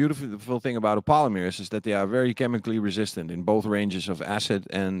 what the beautiful thing about a polymer is that they are very chemically resistant in both ranges of acid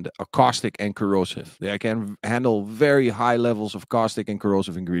and caustic and corrosive. They can handle very high levels of caustic and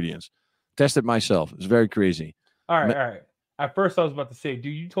corrosive ingredients. Tested myself. It's very crazy. All right. At first I was about to say,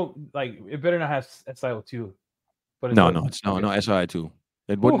 dude, you told, like, it better not have SiO2. But no SiO2.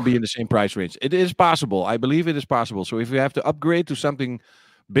 It wouldn't be in the same price range. It is possible. I believe it is possible. So if you have to upgrade to something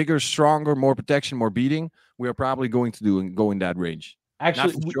bigger, stronger, more protection, more beating, we are probably going to go in that range.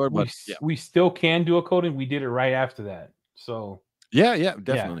 Actually, we still can do a coating. We did it right after that. So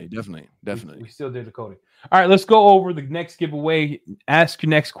definitely. We still did the coating. All right, let's go over the next giveaway. Ask your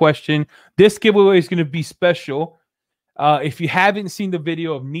next question. This giveaway is going to be special. If you haven't seen the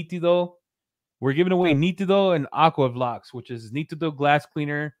video of Nítido, we're giving away Nítido and Aquavlox, which is Nítido glass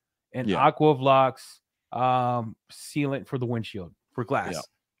cleaner and Aquavlox sealant for the windshield for glass.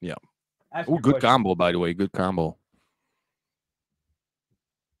 Yeah. Oh, good combo, by the way. Good combo.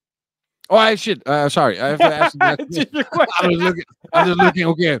 Oh, I shit. Sorry, I have to ask. Just your question. I'm just looking.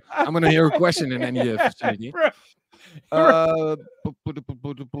 Okay, I'm gonna hear a question in any vicinity. What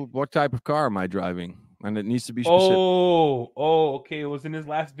type of car am I driving? And it needs to be specific. Okay. It was in his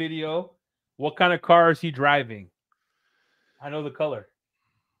last video. What kind of car is he driving? I know the color.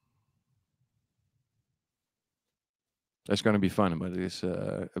 That's gonna be fun, but it's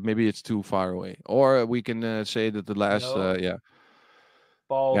maybe it's too far away. Or we can say that the last, No. yeah.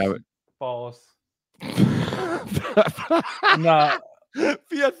 False. False. No.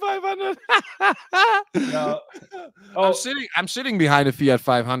 Fiat 500. No. I'm sitting behind a Fiat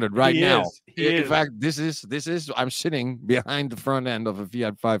 500 right now. In Is. fact, this is I'm sitting behind the front end of a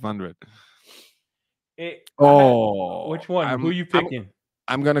Fiat 500. Which one? Who are you picking?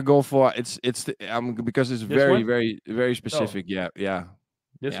 I'm gonna go for because it's very, very, very specific. Oh. Yeah.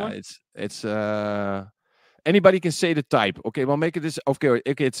 This one? It's anybody can say the type. Okay, well make it this. Okay,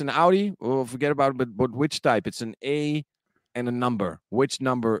 it's an Audi. We'll forget about it, but which type? It's an A and a number. Which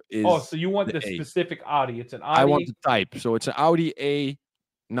number is? Oh, so you want the A? Specific Audi? It's an Audi. I want the type. So it's an Audi A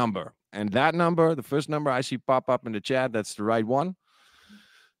number, and that number, the first number I see pop up in the chat, that's the right one.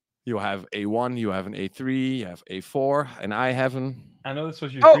 You have A1, you have an A3, you have A4, and I haven't. I know this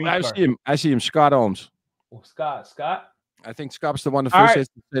was your. Oh, I see him. Scott Ohms. Oh, Scott. I think Scott's the one that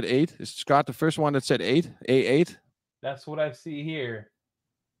first said 8. Is Scott the first one that said 8? A8? That's what I see here.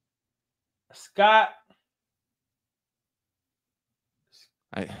 Scott.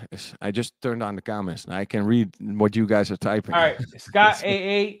 I just turned on the comments and I can read what you guys are typing. All right, Scott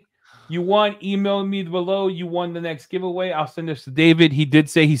A8. You won. Email me below. You won the next giveaway. I'll send this to David. He did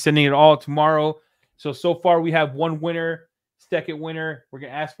say he's sending it all tomorrow. So far we have one winner, second winner. We're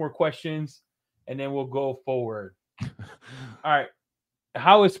gonna ask more questions, and then we'll go forward. All right.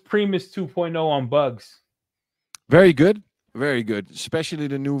 How is Primus 2.0 on bugs? Very good. Very good. Especially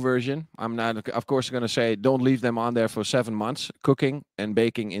the new version. I'm not, of course, going to say don't leave them on there for 7 months cooking and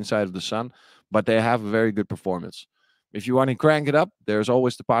baking inside of the sun, but they have a very good performance. If you want to crank it up, there's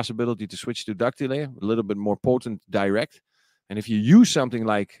always the possibility to switch to Ductile, a little bit more potent direct. And if you use something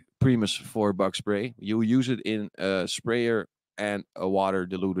like Primus for bug spray, you use it in a sprayer and a water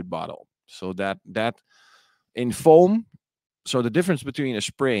diluted bottle. So that in foam, so the difference between a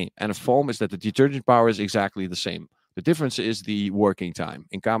spray and a foam is that the detergent power is exactly the same. The difference is the working time.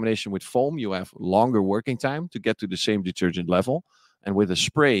 In combination with foam, you have longer working time to get to the same detergent level. And with a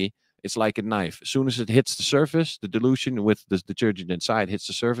spray, it's like a knife. As soon as it hits the surface, the dilution with the detergent inside hits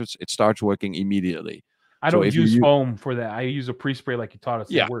the surface, it starts working immediately. I don't use foam for that. I use a pre-spray like you taught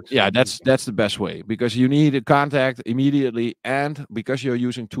us. Yeah, it works. Yeah, that's the best way because you need a contact immediately. And because you're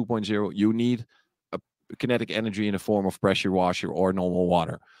using 2.0, you need a kinetic energy in the form of pressure washer or normal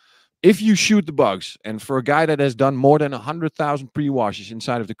water. If you shoot the bugs, and for a guy that has done more than 100,000 pre-washes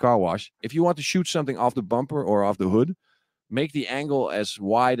inside of the car wash, if you want to shoot something off the bumper or off the hood, make the angle as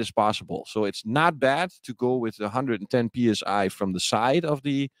wide as possible. So it's not bad to go with 110 psi from the side of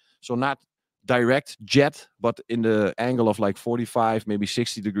so not direct jet, but in the angle of like 45, maybe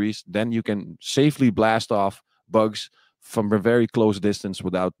 60 degrees. Then you can safely blast off bugs from a very close distance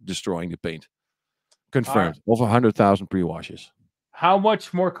without destroying the paint. Confirmed. Right. Over 100,000 pre-washes. How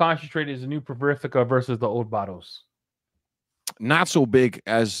much more concentrated is the new Purifica versus the old bottles? Not so big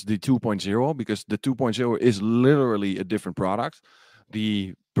as the 2.0 because the 2.0 is literally a different product.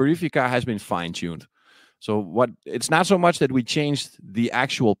 The Purifica has been fine-tuned. So it's not so much that we changed the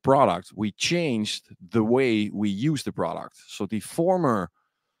actual product, we changed the way we use the product. So the former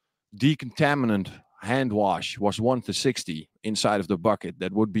decontaminant hand wash was 1:60 inside of the bucket.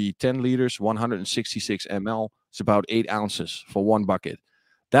 That would be 10 liters, 166 ml. It's about 8 ounces for one bucket.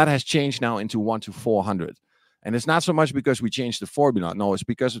 That has changed now into 1:400. And it's not so much because we changed the formula. No, it's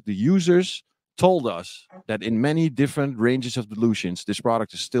because of the users told us that in many different ranges of dilutions, this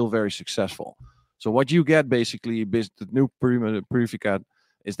product is still very successful. So what you get basically, the new Purifica,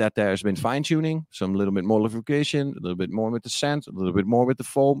 is that there has been fine-tuning, some little bit more lubrication, a little bit more with the scent, a little bit more with the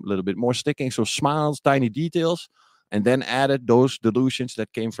foam, a little bit more sticking. So smiles, tiny details, and then added those dilutions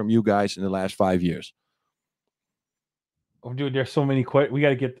that came from you guys in the last 5 years. Oh, dude, there's so many questions. We got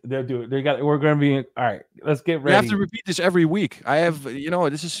to get there, dude. We're going to be all right. Let's get ready. We have to repeat this every week.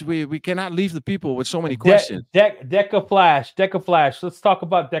 We cannot leave the people with so many questions. Deca Flash. Let's talk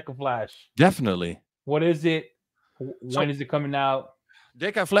about Deca Flash. Definitely. What is it? When is it coming out?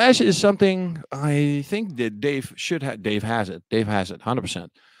 Deca Flash is something I think that Dave should have. Dave has it. 100%.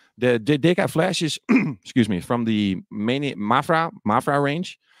 The Deca Flash is, excuse me, from the Mafra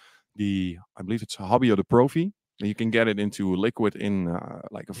range. I believe it's a hobby of the Profi. You can get it into liquid in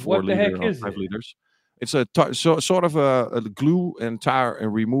like a 4 liter or 5 liters. It's sort of a glue and tire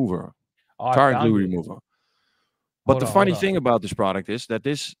and remover. I tar and found glue it. remover. But the funny thing about this product is that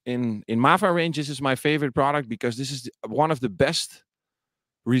this in Mava range, this is my favorite product because this is one of the best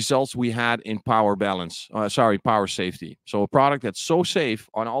results we had in power balance. Power safety. So a product that's so safe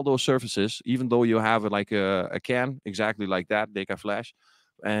on all those surfaces, even though you have like a can exactly like that, Deca Flash,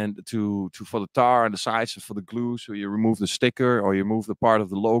 and to for the tar and the sides and for the glue, so you remove the sticker or you remove the part of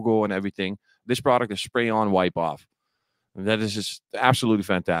the logo and everything. This product is spray on, wipe off. And that is just absolutely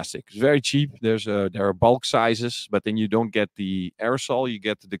fantastic. It's very cheap. There are bulk sizes, but then you don't get the aerosol. You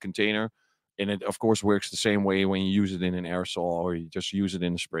get the container, and it of course works the same way when you use it in an aerosol or you just use it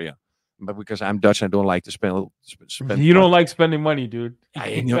in a sprayer. But because I'm Dutch, I don't like to spend. You don't like spending money, dude.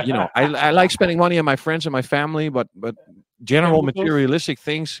 I like spending money on my friends and my family, but general materialistic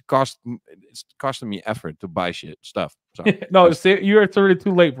things it's costing me effort to buy stuff. So no, you're already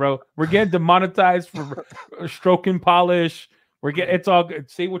too late, bro. We're getting demonetized for stroking polish. It's all good.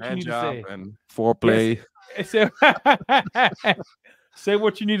 Say what you need to say. And foreplay. Yes. Say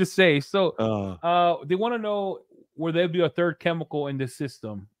what you need to say. So they want to know will there be a third chemical in this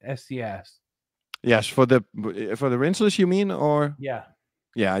system, SCS? Yes, for the rinseless, you mean, or yeah.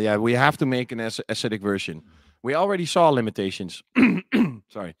 We have to make an acidic version. We already saw limitations.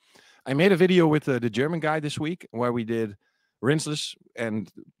 Sorry, I made a video with the German guy this week where we did rinseless,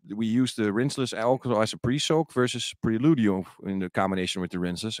 and we used the rinseless alcohol as a pre-soak versus Preludio in the combination with the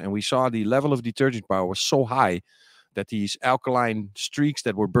rinseless, and we saw the level of detergent power was so high that these alkaline streaks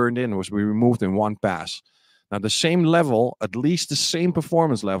that were burned in was removed in one pass. Now, the same level, at least the same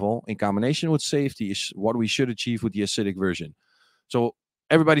performance level, in combination with safety, is what we should achieve with the acidic version. So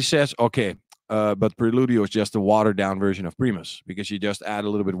everybody says, okay, but Preludio is just a watered-down version of Primus because you just add a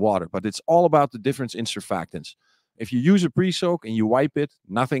little bit of water. But it's all about the difference in surfactants. If you use a pre-soak and you wipe it,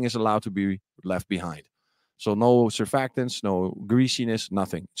 nothing is allowed to be left behind. So no surfactants, no greasiness,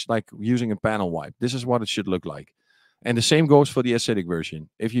 nothing. It's like using a panel wipe. This is what it should look like. And the same goes for the acidic version.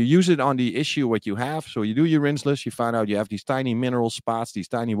 If you use it on the issue what you have, so you do your rinseless, you find out you have these tiny mineral spots, these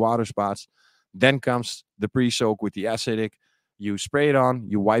tiny water spots, then comes the pre-soak with the acidic. You spray it on,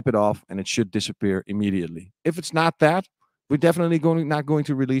 you wipe it off, and it should disappear immediately. If it's not that, we're definitely not going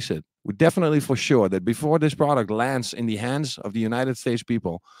to release it. We're definitely for sure that before this product lands in the hands of the United States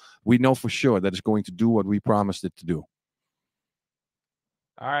people, we know for sure that it's going to do what we promised it to do.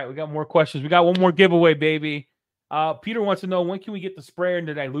 All right, we got more questions. We got one more giveaway, baby. Peter wants to know, when can we get the sprayer and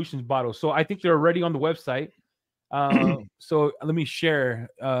the dilutions bottle? So I think they're already on the website. So let me share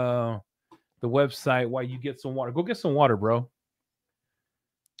the website while you get some water. Go get some water, bro.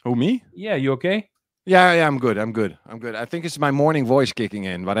 Oh, me? Yeah, you okay? Yeah, I'm good. I think it's my morning voice kicking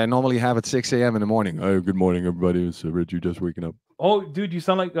in, but I normally have at 6 a.m. in the morning. Oh, good morning, everybody. It's Reggie just waking up. Oh, dude, you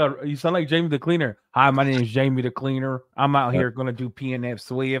sound like Jamie the Cleaner. Hi, my name is Jamie the Cleaner. I'm out here gonna do PNF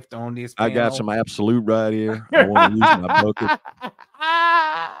Swift on this panel. I got some Absolute right here. I want to use my bucket.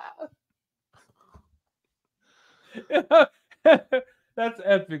 That's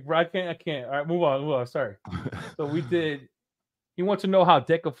epic, bro. I can't. All right, move on. Sorry. So we did. He wants to know how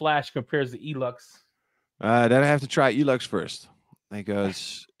Deca Flash compares to Elux. Then I have to try Elux first.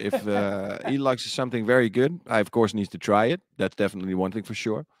 Because if Elux is something very good, I of course need to try it. That's definitely one thing for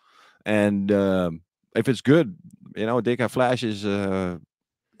sure. And if it's good, Deca Flash is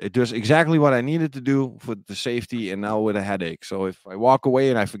it does exactly what I needed to do for the safety, and now with a headache. So if I walk away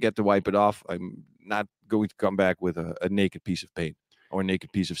and I forget to wipe it off, I'm not going to come back with a naked piece of paint or a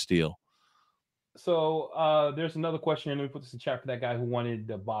naked piece of steel. So there's another question, and let me put this in chat for that guy who wanted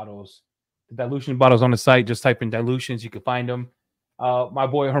the bottles, the dilution bottles on the site. Just type in dilutions, you can find them. My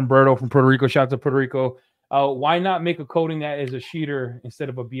boy Humberto from Puerto Rico. Shout out to Puerto Rico. Why not make a coating that is a sheeter instead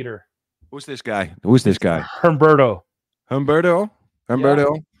of a beater? Who's this guy? Humberto. Yeah.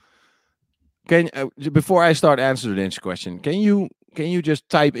 Can before I start answering this question, can you just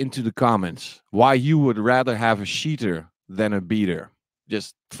type into the comments why you would rather have a sheeter than a beater?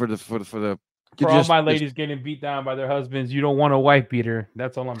 Just for all my ladies getting beat down by their husbands, you don't want a wife beater.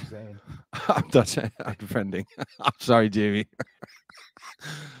 That's all I'm saying. I'm defending. I'm sorry, Jamie.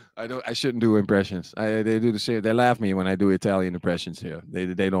 I shouldn't do impressions. They do the same. They laugh at me when I do Italian impressions here.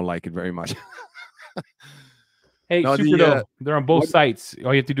 They don't like it very much. Hey, no, Super they're on both sites.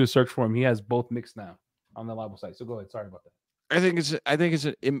 All you have to do is search for him. He has both mixed now on the Labo site. So go ahead. Sorry about that. I think it's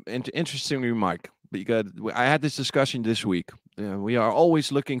an interesting remark because I had this discussion this week. We are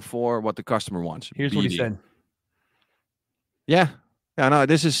always looking for what the customer wants. Here's what he said. Yeah. No,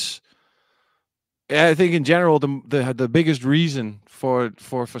 this is. I think in general the biggest reason for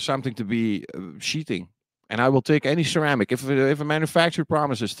something to be sheeting, and I will take any ceramic if a manufacturer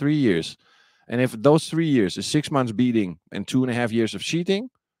promises 3 years, and if those 3 years is 6 months beating and 2.5 years of sheeting,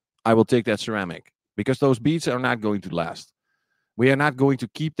 I will take that ceramic because those beads are not going to last. We are not going to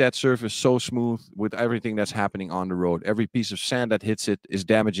keep that surface so smooth with everything that's happening on the road. Every piece of sand that hits it is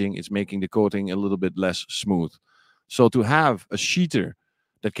damaging. It's making the coating a little bit less smooth. So to have a sheeter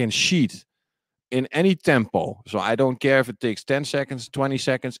that can sheet in any tempo, so I don't care if it takes 10 seconds, 20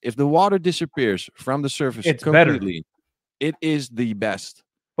 seconds, if the water disappears from the surface It's completely, it is the best.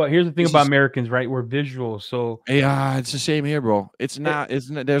 But here's the thing This about is- Americans, right? We're visual, so Yeah, it's the same here, bro. It's not.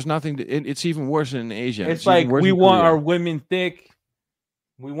 There's nothing. It's even worse in Asia. it's even like worse we in want Korea. our women thick.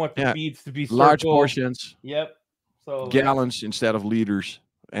 We want the Yeah, beads to be large circle. portions, Yep. So gallons instead of liters.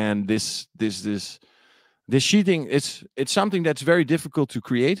 And this sheeting, it's something that's very difficult to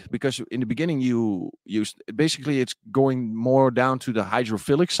create because in the beginning you use basically it's going more down to the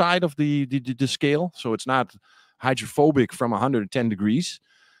hydrophilic side of the scale, so it's not hydrophobic from 110 degrees,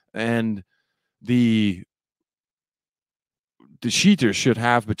 and the sheeter should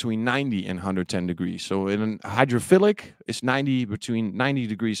have between 90 and 110 degrees. So in hydrophilic, it's 90 between 90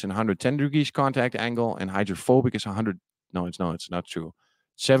 degrees and 110 degrees contact angle, and hydrophobic is 100. No, it's not true.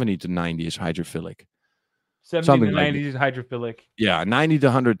 70 to 90 is hydrophilic. 70 Something to like 90 is hydrophilic. Yeah, 90 to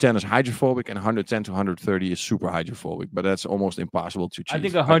 110 is hydrophobic, and 110 to 130 is super hydrophobic. But that's almost impossible to achieve. I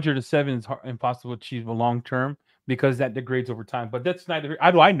think 100 to 7 is impossible to achieve long term because that degrades over time. But that's neither. How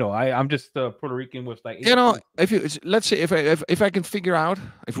do I know? I'm just Puerto Rican with like. Let's say if I can figure out,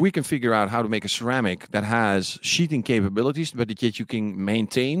 if we can figure out how to make a ceramic that has sheeting capabilities, but that you can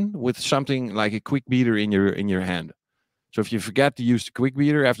maintain with something like a quick beater in your hand. So if you forget to use the quick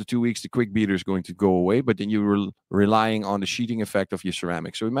beater, after 2 weeks, the quick beater is going to go away, but then you're relying on the sheeting effect of your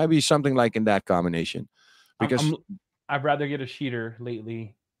ceramic. So it might be something like in that combination. Because I'd rather get a sheeter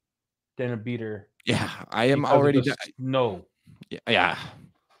lately than a beater. Yeah, I am already. Snow. Yeah.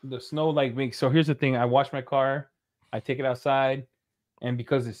 The snow like makes. So here's the thing: I wash my car, I take it outside, and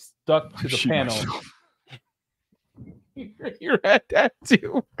because it's stuck to the panel. You're at that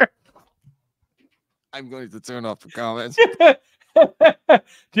too. I'm going to turn off the comments.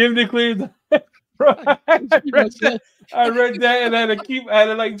 Jim declared. I read that and I had to keep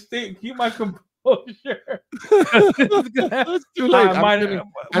my composure. It's too late.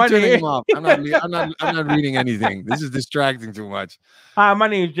 I'm turning him off. I'm not reading anything. This is distracting too much. Hi, my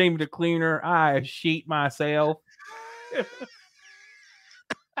name is Jamie the Cleaner. I sheet myself.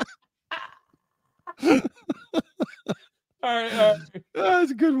 All right. That's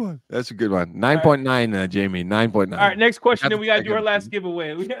a good one. 9.9, Jamie. 9.9. All right, next question. Then we got to do our last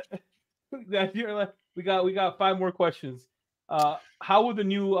giveaway. We got 5 more questions. How will the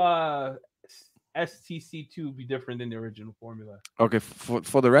new STC2 be different than the original formula? Okay,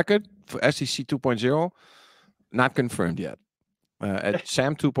 for the record, for STC 2.0, not confirmed yet. At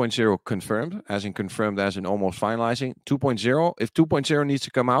SAM 2.0 confirmed as in almost finalizing. 2.0, if 2.0 needs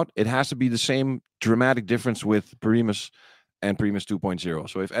to come out, it has to be the same dramatic difference with Primus and Primus 2.0.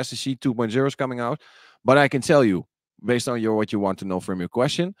 So if STC 2.0 is coming out, but I can tell you, based on what you want to know from your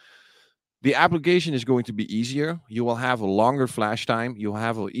question, the application is going to be easier. You will have a longer flash time. You'll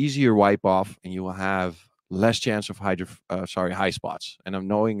have an easier wipe off, and you will have less chance of high spots. And I'm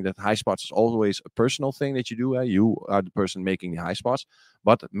knowing that high spots is always a personal thing that you do. You are the person making the high spots,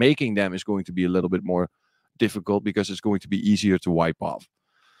 but making them is going to be a little bit more difficult because it's going to be easier to wipe off.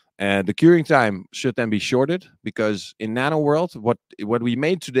 And the curing time should then be shorted because in nano world, what we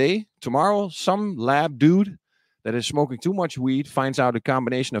made today, tomorrow, some lab dude that is smoking too much weed finds out a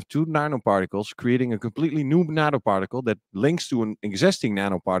combination of 2 nanoparticles, creating a completely new nanoparticle that links to an existing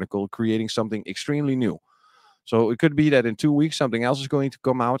nanoparticle, creating something extremely new. So it could be that in 2 weeks, something else is going to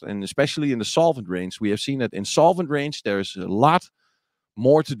come out. And especially in the solvent range, we have seen that in solvent range, there's a lot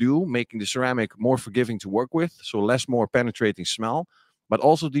more to do, making the ceramic more forgiving to work with. So less more penetrating smell. But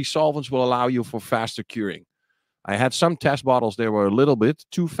also these solvents will allow you for faster curing. I had some test bottles that were a little bit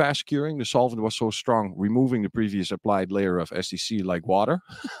too fast curing. The solvent was so strong, removing the previous applied layer of STC like water.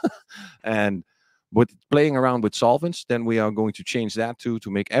 And with playing around with solvents, then we are going to change that to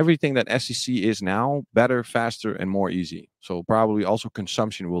make everything that STC is now better, faster, and more easy. So probably also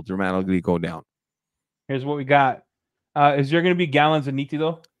consumption will dramatically go down. Here's what we got. Is there going to be gallons of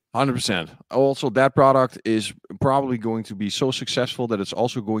Nítido? 100%. Also, that product is probably going to be so successful that it's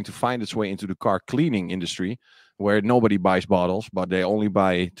also going to find its way into the car cleaning industry, where nobody buys bottles, but they only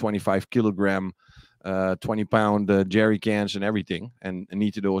buy 25 kilogram, 20-pound jerry cans and everything. And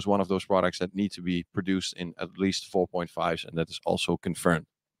Nítido is one of those products that need to be produced in at least 4.5s, and that is also confirmed.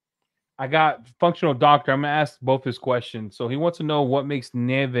 I got Functional Doctor. I'm going to ask both his questions. So he wants to know what makes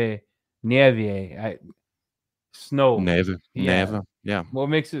neve snow. Neve. Yeah. What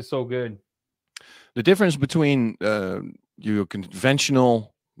makes it so good? The difference between your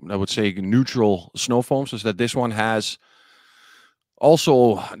conventional I would say, neutral snow foams, is that this one has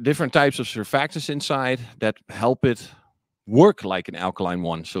also different types of surfactants inside that help it work like an alkaline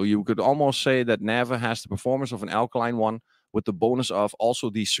one. So you could almost say that Nava has the performance of an alkaline one with the bonus of also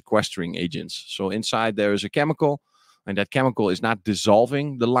these sequestering agents. So inside there is a chemical, and that chemical is not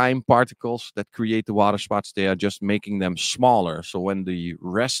dissolving the lime particles that create the water spots. They are just making them smaller. So when the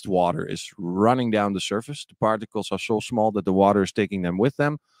rest water is running down the surface, the particles are so small that the water is taking them with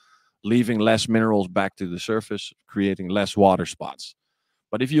them, leaving less minerals back to the surface, creating less water spots.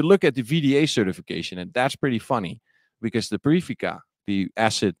 But if you look at the VDA certification, and that's pretty funny, because the Purifica, the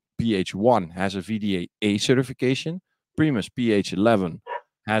acid pH 1, has a VDA A certification, Primus pH 11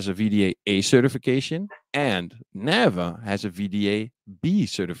 has a VDA A certification, and Nava has a VDA B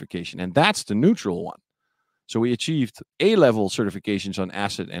certification, and that's the neutral one. So we achieved A level certifications on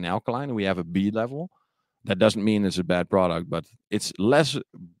acid and alkaline, and we have a B level. That doesn't mean it's a bad product, but it's less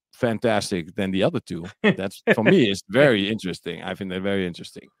fantastic than the other two. That's, for me, it's very interesting. I think they're very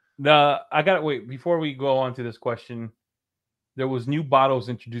interesting. I got to wait before we go on to this question. There was new bottles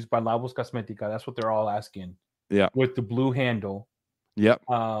introduced by Labos Cosmetica. That's what they're all asking. Yeah. With the blue handle. Yep.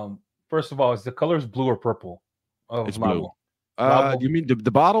 First of all, is the colors blue or purple? It's blue. You mean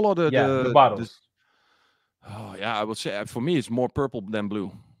the bottle or the bottles? Oh yeah, I would say for me it's more purple than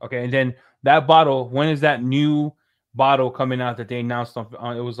blue. Okay, and then that bottle. When is that new bottle coming out that they announced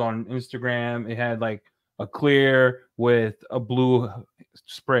on? It was on Instagram. It had like a clear with a blue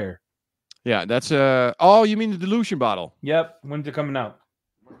sprayer. Yeah, that's oh, you mean the dilution bottle? Yep. When's it coming out?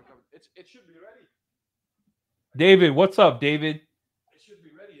 It should be ready. David, what's up, David? It should be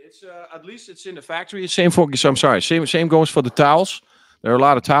ready. It's at least it's in the factory. Same for. I'm sorry. Same goes for the towels. There are a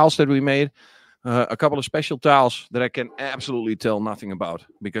lot of towels that we made. A couple of special towels that I can absolutely tell nothing about,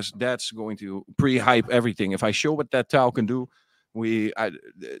 because that's going to pre-hype everything. If I show what that towel can do,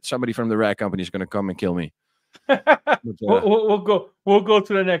 somebody from the rag company is going to come and kill me. But, we'll go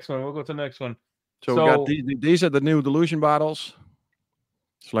to the next one. So we got these are the new dilution bottles.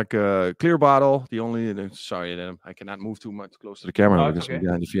 It's like a clear bottle. Sorry, I cannot move too much close to the camera because I'm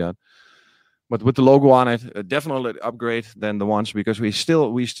behind the Fiat. But with the logo on it, definitely upgrade than the ones, because we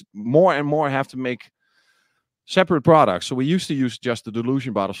more and more have to make separate products. So we used to use just the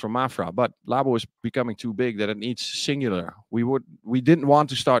dilution bottles from Mafra, but Labo is becoming too big that it needs singular. We didn't want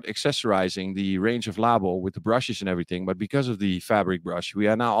to start accessorizing the range of Labo with the brushes and everything, but because of the fabric brush, we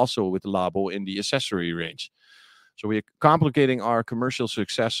are now also with the Labo in the accessory range. So we're complicating our commercial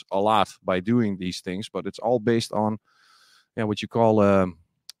success a lot by doing these things, but it's all based on what you call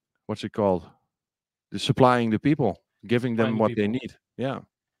what's it called? Supplying the people, giving them what they need. Yeah.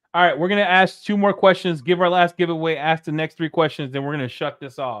 All right, we're gonna ask 2 more questions. Give our last giveaway. Ask the next 3 questions, then we're gonna shut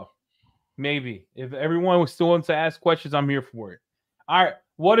this off. Maybe if everyone still wants to ask questions, I'm here for it. All right,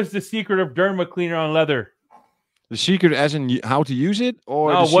 what is the secret of Derma Cleaner on leather? The secret, as in how to use it,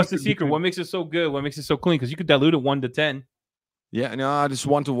 or what's the secret? What makes it so good? What makes it so clean? Because you could dilute it 1 to 10. Yeah, no, it's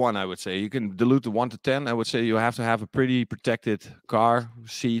 1 to 1. I would say you can dilute the 1 to 10. I would say you have to have a pretty protected car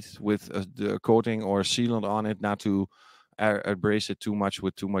seat with the coating or a sealant on it, not to abrase it too much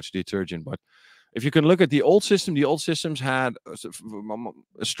with too much detergent. But if you can look at the old systems had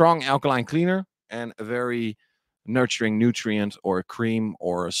a strong alkaline cleaner and a very nurturing nutrient or a cream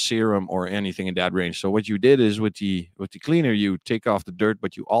or a serum or anything in that range. So what you did is with the cleaner, you take off the dirt,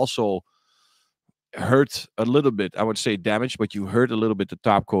 but you also hurt a little bit, I would say damage, but you hurt a little bit the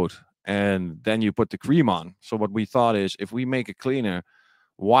top coat, and then you put the cream on. So what we thought is, if we make a cleaner,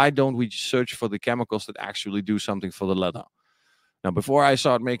 why don't we search for the chemicals that actually do something for the leather? Now, before I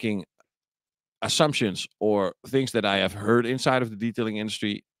start making assumptions or things that I have heard inside of the detailing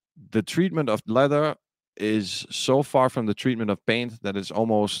industry, the treatment of leather is so far from the treatment of paint that it's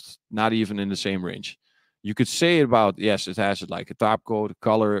almost not even in the same range. You could say about, yes, it has like a top coat, a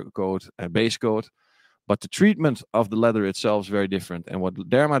color coat, a base coat, but the treatment of the leather itself is very different. And what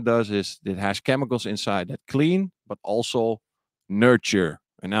Derma does is it has chemicals inside that clean, but also nurture.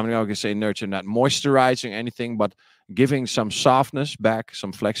 And I'm not going to say nurture, not moisturizing anything, but giving some softness back,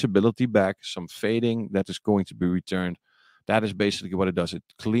 some flexibility back, some fading that is going to be returned. That is basically what it does. It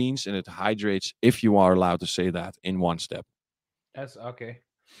cleans and it hydrates, if you are allowed to say that, in one step. That's okay.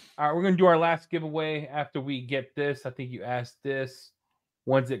 All right, we're going to do our last giveaway after we get this. I think you asked this.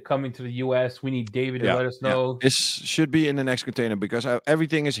 When's it coming to the U.S.? We need David to let us know. This should be in the next container because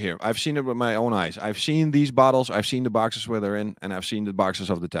everything is here. I've seen it with my own eyes. I've seen these bottles. I've seen the boxes where they're in, and I've seen the boxes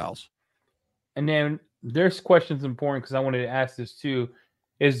of the towels. And then there's questions important because I wanted to ask this too.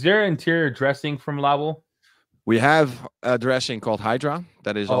 Is there interior dressing from Labo? We have a dressing called Hydra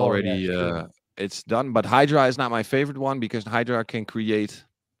that is already it's done. But Hydra is not my favorite one because Hydra can create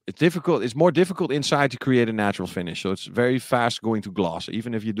it's difficult. It's more difficult inside to create a natural finish. So it's very fast going to gloss,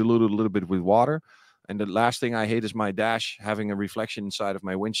 even if you dilute it a little bit with water. And the last thing I hate is my dash having a reflection inside of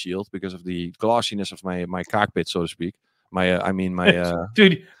my windshield because of the glossiness of my cockpit, so to speak. I mean my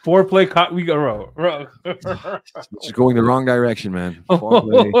dude, foreplay. We go row. It's going the wrong direction, man.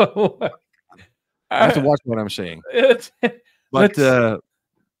 Foreplay. I have to watch what I'm saying. But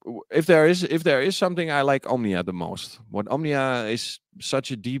if there is something I like Omnia the most, what Omnia is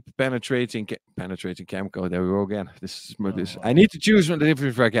such a deep penetrating chemical. There we go again. I need to choose a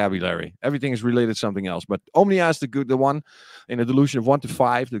different vocabulary. Everything is related to something else. But Omnia is the one in a dilution of 1 to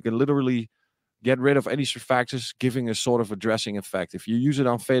 5 that can literally get rid of any surfactants, giving a sort of a dressing effect. If you use it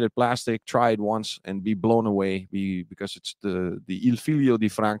on faded plastic, try it once and be blown away. Because it's the Il Figlio di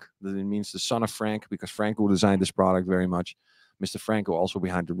Frank, that it means the son of Frank, because Franco designed this product very much. Mr. Franco also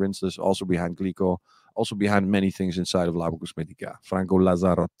behind the rinseless, also behind Glico, also behind many things inside of Labo Cosmetica. Franco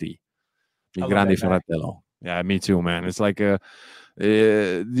Lazzarotti, mi grande fratello. Yeah, me too, man. It's like he's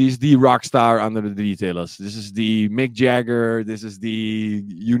the rock star under the detailers. This is the Mick Jagger. This is the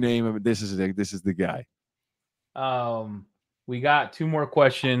you name him. This is the guy. We got 2 more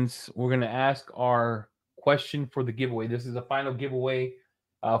questions. We're gonna ask our question for the giveaway. This is the final giveaway.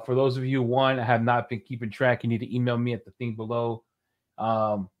 For those of you, I have not been keeping track. You need to email me at the thing below.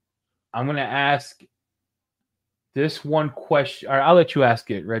 I'm going to ask this one question. All right, I'll let you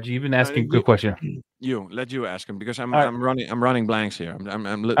ask it, Reggie. You've been asking a good question. Let you ask him because I'm running blanks here.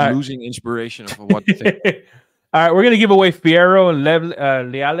 I'm losing inspiration of what to think. All right, we're going to give away Fiero and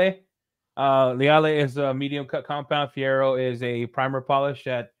Leale. Leale is a medium cut compound. Fiero is a primer polish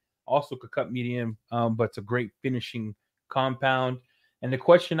that also could cut medium, but it's a great finishing compound. And the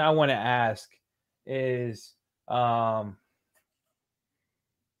question I want to ask is, what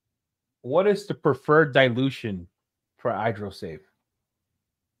is the preferred dilution for HydroSave?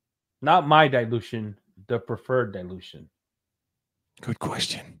 Not my dilution, the preferred dilution. Good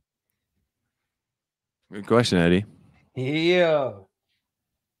question. Good question, Eddie. Yeah.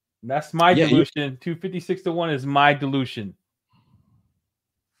 That's my dilution. 256-1 is my dilution.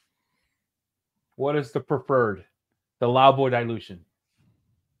 What is the preferred? The Labo dilution.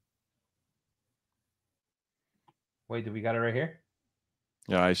 Wait, do we got it right here?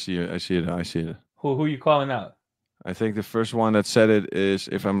 Yeah, I see it. Who are you calling out? I think the first one that said it is,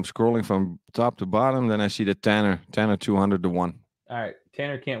 if I'm scrolling from top to bottom, then I see the Tanner 200 to 1. All right,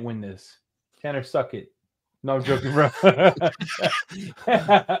 Tanner can't win this. Tanner, suck it. No, I'm joking, bro.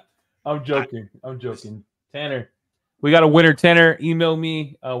 I'm joking. Tanner, we got a winner. Tanner, email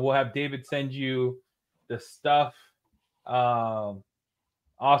me. We'll have David send you the stuff. Awesome.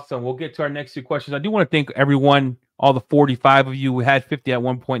 We'll get to our next 2 questions. I do want to thank everyone, all the 45 of you. We had 50 at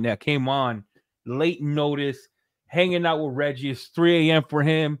one point that came on late notice, hanging out with Reggie. It's 3 a.m. for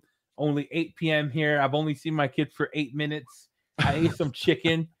him, only 8 p.m. here. I've only seen my kids for 8 minutes. I ate some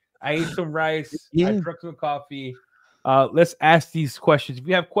chicken. I ate some rice. I drank some coffee. Let's ask these questions. If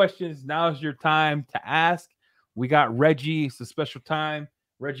you have questions, now's your time to ask. We got Reggie. It's a special time.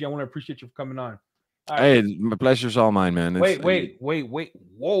 Reggie, I want to appreciate you for coming on. Right. Hey, my pleasure's all mine, man. Wait.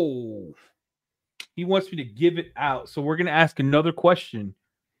 Whoa. He wants me to give it out. So we're going to ask another question.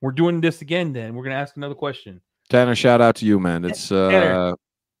 We're doing this again then. We're going to ask another question. Tanner, shout out to you, man. That's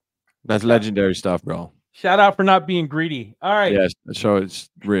legendary stuff, bro. Shout out for not being greedy. All right. Yes, so it's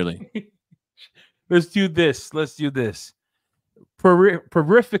really. Let's do this.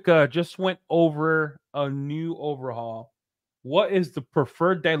 Purifica just went over a new overhaul. What is the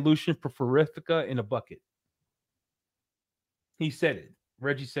preferred dilution for Purifica in a bucket? He said it.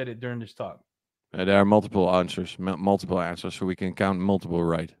 Reggie said it during this talk. There are multiple answers, so we can count multiple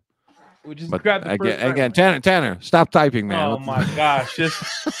right. We just grab the first again, Tanner, stop typing, man. Oh my gosh, this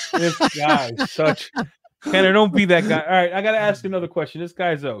guy is such. Tanner, don't be that guy. All right, I gotta ask another question. This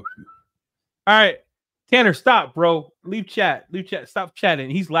guy's All right, Tanner, stop, bro. Leave chat. Stop chatting.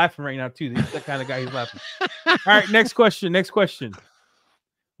 He's laughing right now too. He's the kind of guy who's laughing. All right, next question.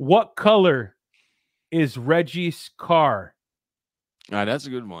 What color is Reggie's car? All right, that's a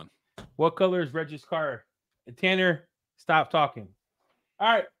good one. What color is Reggie's car? Tanner, stop talking.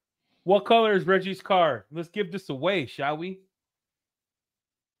 All right. What color is Reggie's car? Let's give this away, shall we?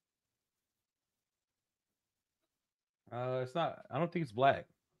 It's not. I don't think it's black.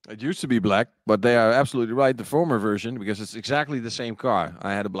 It used to be black, but they are absolutely right. The former version, because it's exactly the same car.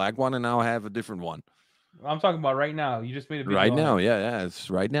 I had a black one, and now I have a different one. I'm talking about right now. You just made a video. Right now, yeah, it's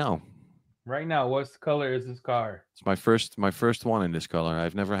right now. Right now, what's the color is this car? It's my first one in this color.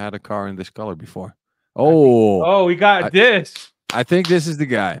 I've never had a car in this color before. Oh, we got this. I think this is the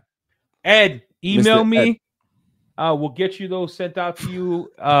guy. Ed, email me. We'll get you those sent out to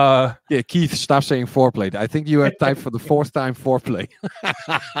you. Yeah, Keith, stop saying foreplay. I think you have typed for the fourth time foreplay.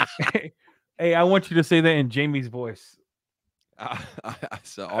 Hey, I want you to say that in Jamie's voice.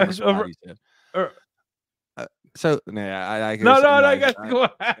 So on the spot, he said. So I no, I got to go.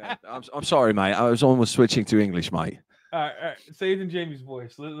 I'm sorry, mate. I was almost switching to English, mate. All right. Say it in Jamie's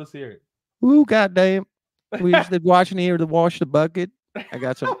voice. Let's hear it. Ooh, goddamn! We just did watching here to wash the bucket. I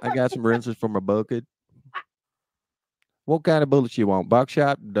got some rinses from my bucket. What kind of bullets you want?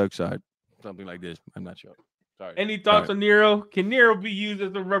 Buckshot, duck side, something like this. I'm not sure. Sorry. Any thoughts on Nero? Can Nero be used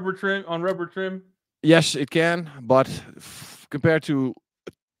as a rubber trim? Yes, it can, but compared to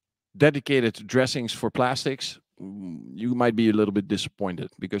dedicated dressings for plastics, you might be a little bit disappointed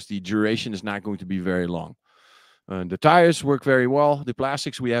because the duration is not going to be very long. The tires work very well. The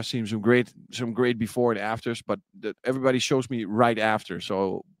plastics, we have seen some great before and afters, but everybody shows me right after.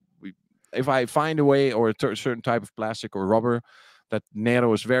 So if I find a way or a certain type of plastic or rubber that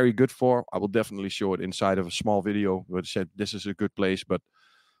Nero is very good for, I will definitely show it inside of a small video where it said this is a good place. But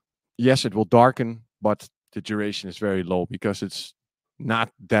yes, it will darken, but the duration is very low because it's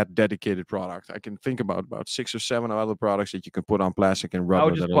not that dedicated product. I can think about 6 or 7 other products that you can put on plastic and rubber. I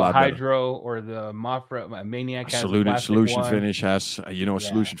would just put Hydro or the Mafra Maniac has Solution one. Finish has,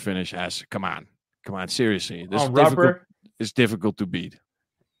 Solution Finish has. Come on, seriously. This on rubber, it's difficult to beat.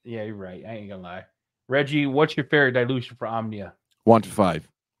 Yeah, you're right. I ain't gonna lie. Reggie, what's your favorite dilution for Omnia? 1 to 5.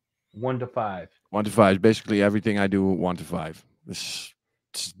 1 to 5. 1 to 5. Basically, everything I do 1 to 5. It's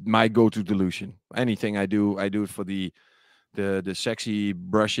my go-to dilution. Anything I do it for the sexy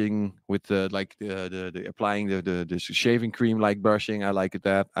brushing with the applying the shaving cream like brushing. I like it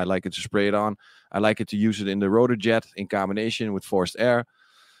that. I like it to spray it on. I like it to use it in the rotor jet in combination with forced air.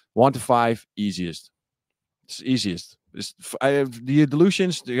 1 to 5, easiest. It's easiest. The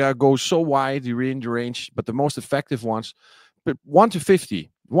dilutions, they go so wide, the range, but the most effective ones. But 1 to 50.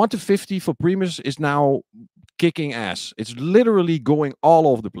 1 to 50 for Primus is now kicking ass. It's literally going all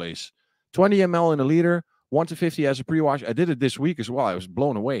over the place. 20 ml in a liter, 1 to 50 as a pre-wash. I did it this week as well. I was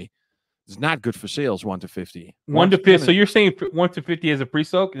blown away. It's not good for sales, 1 to 50. 1 to 50. So you're saying 1 to 50 as a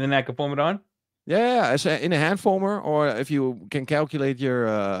pre-soak, and then I can foam it on? Yeah, as in a hand foamer, or if you can calculate your...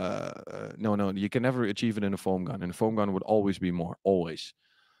 no, you can never achieve it in a foam gun. In a foam gun would always be more, always.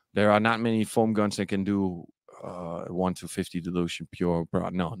 There are not many foam guns that can do 1 to 50 dilution pure.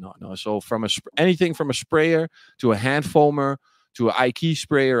 No. So from anything from a sprayer to a hand foamer to an IKEA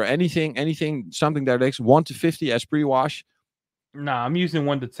sprayer, anything, something that makes 1 to 50 as pre-wash. Nah, I'm using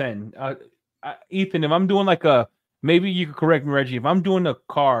 1 to 10. Ethan, if I'm doing maybe you could correct me, Reggie. If I'm doing a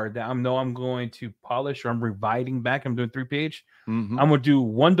car that I'm going to polish or I'm reviding back, I'm doing 3pH. I'm gonna do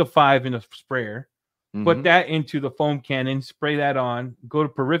 1 to 5 in a sprayer, put that into the foam cannon, spray that on, go to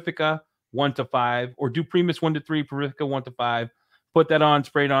Purifica 1 to 5, or do Primus 1 to 3, Purifica 1 to 5, put that on,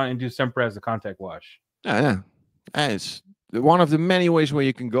 spray it on, and do Sempre as a contact wash. Yeah. It's one of the many ways where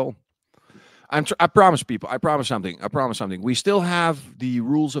you can go. I promise people. I promise something. We still have the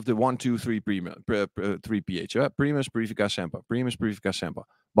rules of the 1, 2, 3 pH. Primus, Purifica, Sempre. Primus, Purifica, Sempre.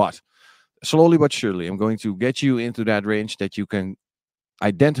 But slowly but surely, I'm going to get you into that range that you can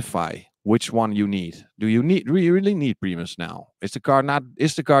identify which one you need. Do you really need Primus now? Is the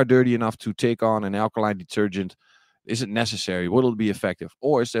car dirty enough to take on an alkaline detergent? Is it necessary? Will it be effective?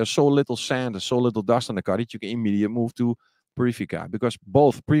 Or is there so little sand and so little dust on the car that you can immediately move to Purifica? Because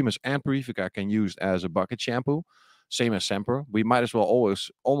both Primus and Purifica can use as a bucket shampoo, same as Sempre. We might as well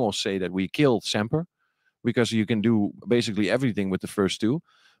almost say that we killed Sempre because you can do basically everything with the first two.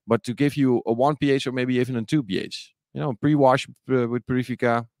 But to give you a 1 pH or maybe even a 2 pH, pre-wash with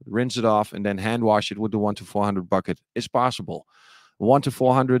Purifica, rinse it off, and then hand wash it with the 1 to 400 bucket is possible. 1 to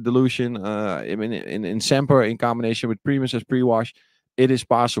 400 dilution in Sempre in combination with Primus as pre-wash, it is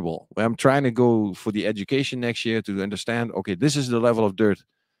possible. I'm trying to go for the education next year to understand, okay, this is the level of dirt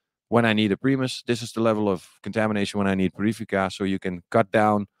when I need a Primus. This is the level of contamination when I need Purifica, so you can cut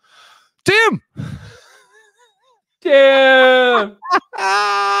down. Tim!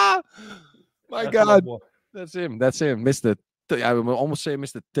 My God. That's him. Mr. I will almost say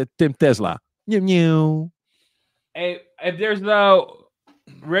Mr. Tim Tesla. Hey, if there's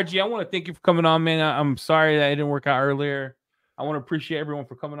Reggie, I want to thank you for coming on, man. I'm sorry that it didn't work out earlier. I want to appreciate everyone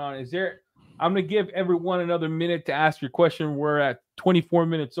for coming on. I'm going to give everyone another minute to ask your question. We're at 24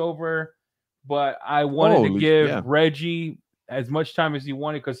 minutes over, but I wanted to give Reggie as much time as he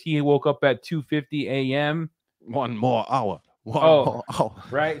wanted because he woke up at 2:50 a.m. 1 more hour.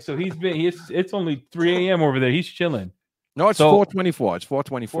 Right. So it's only 3 a.m. over there. He's chilling. No, it's 4:24. It's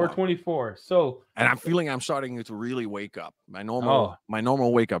 4:24. 4:24. So, and I'm feeling I'm starting to really wake up. My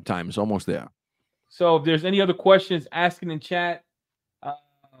normal wake up time is almost there. So if there's any other questions, ask it in chat.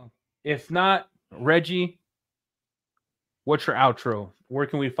 If not, Reggie, what's your outro? Where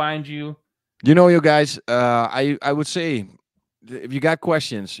can we find you? You guys, I would say, if you got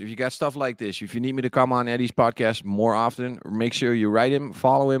questions, if you got stuff like this, if you need me to come on Eddie's podcast more often, make sure you write him,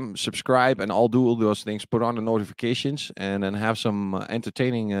 follow him, subscribe, and I'll do all those things. Put on the notifications, and then have some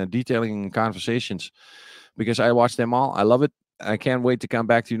entertaining, detailing conversations, because I watch them all. I love it. I can't wait to come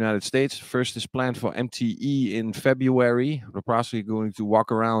back to the United States. First is planned for MTE in February. We're possibly going to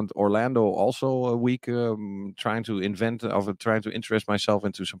walk around Orlando also a week, trying to interest myself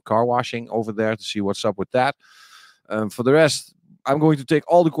into some car washing over there to see what's up with that. For the rest, I'm going to take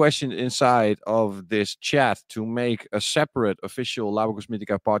all the questions inside of this chat to make a separate official Labo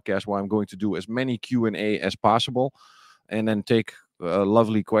Cosmetica podcast, where I'm going to do as many Q&A as possible, and then take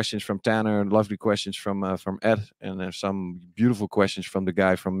lovely questions from Tanner, lovely questions from Ed, and there's some beautiful questions from the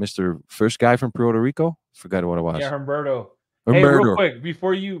guy from first guy from Puerto Rico. Forgot what it was. Yeah, Humberto. Humberto. Hey, real quick,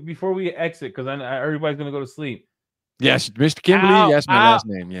 before we exit, because everybody's gonna go to sleep. Yes, Mr. Kimberly. Yes, my last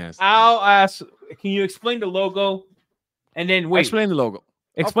name. Yes. I'll ask. Can you explain the logo? And then wait. Explain the logo.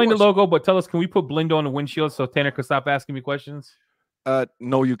 Explain the logo, but tell us, can we put Blindo on the windshield so Tanner can stop asking me questions?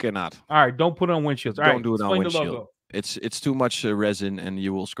 No, you cannot. All right, don't put it on windshields. All don't do it on windshield. The logo. It's too much resin, and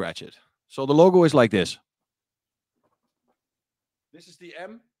you will scratch it. So the logo is like this. This is the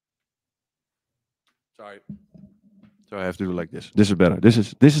M. Sorry, I have to do like this. This is better. This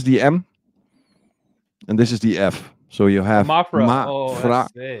is the M, and this is the F. So you have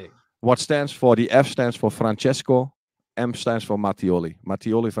Mafra. What stands for the F stands for Francesco. M stands for Mattioli.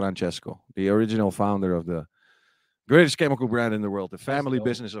 Mattioli Francesco, the original founder of the greatest chemical brand in the world, the family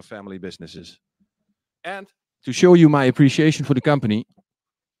business of family businesses. And to show you my appreciation for the company.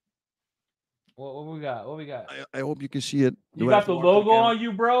 What we got? I hope you can see it. You got the logo on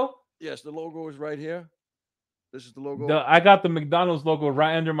you, bro? Yes, the logo is right here. This is the logo. I got the McDonald's logo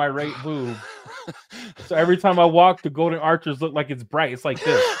right under my right boob. So every time I walk, the Golden Arches look like it's bright. It's like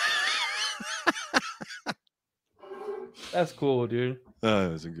this. That's cool, dude.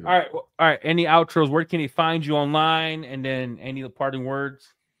 That's a good. All right. Any outros? Where can he find you online? And then any parting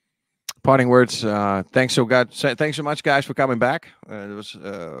words? Parting words. Thanks so much, guys, for coming back.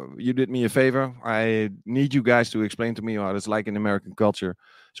 You did me a favor. I need you guys to explain to me what it's like in American culture,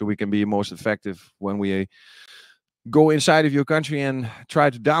 so we can be most effective when we go inside of your country and try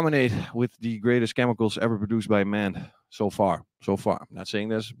to dominate with the greatest chemicals ever produced by man. So far. I'm not saying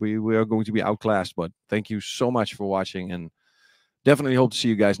this. We are going to be outclassed, but thank you so much for watching, and definitely hope to see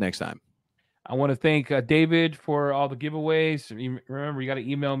you guys next time. I want to thank David for all the giveaways. Remember, you got to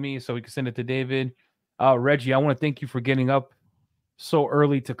email me so we can send it to David. Reggie, I want to thank you for getting up so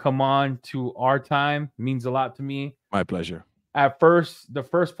early to come on to our time. It means a lot to me. My pleasure. At first, the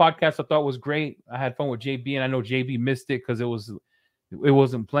first podcast I thought was great. I had fun with JB, and I know JB missed it because it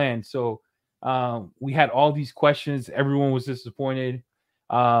wasn't planned. So we had all these questions. Everyone was disappointed.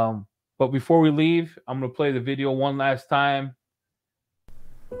 But before we leave, I'm going to play the video one last time.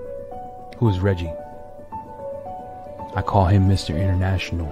 Who is Reggie? I call him Mr. International.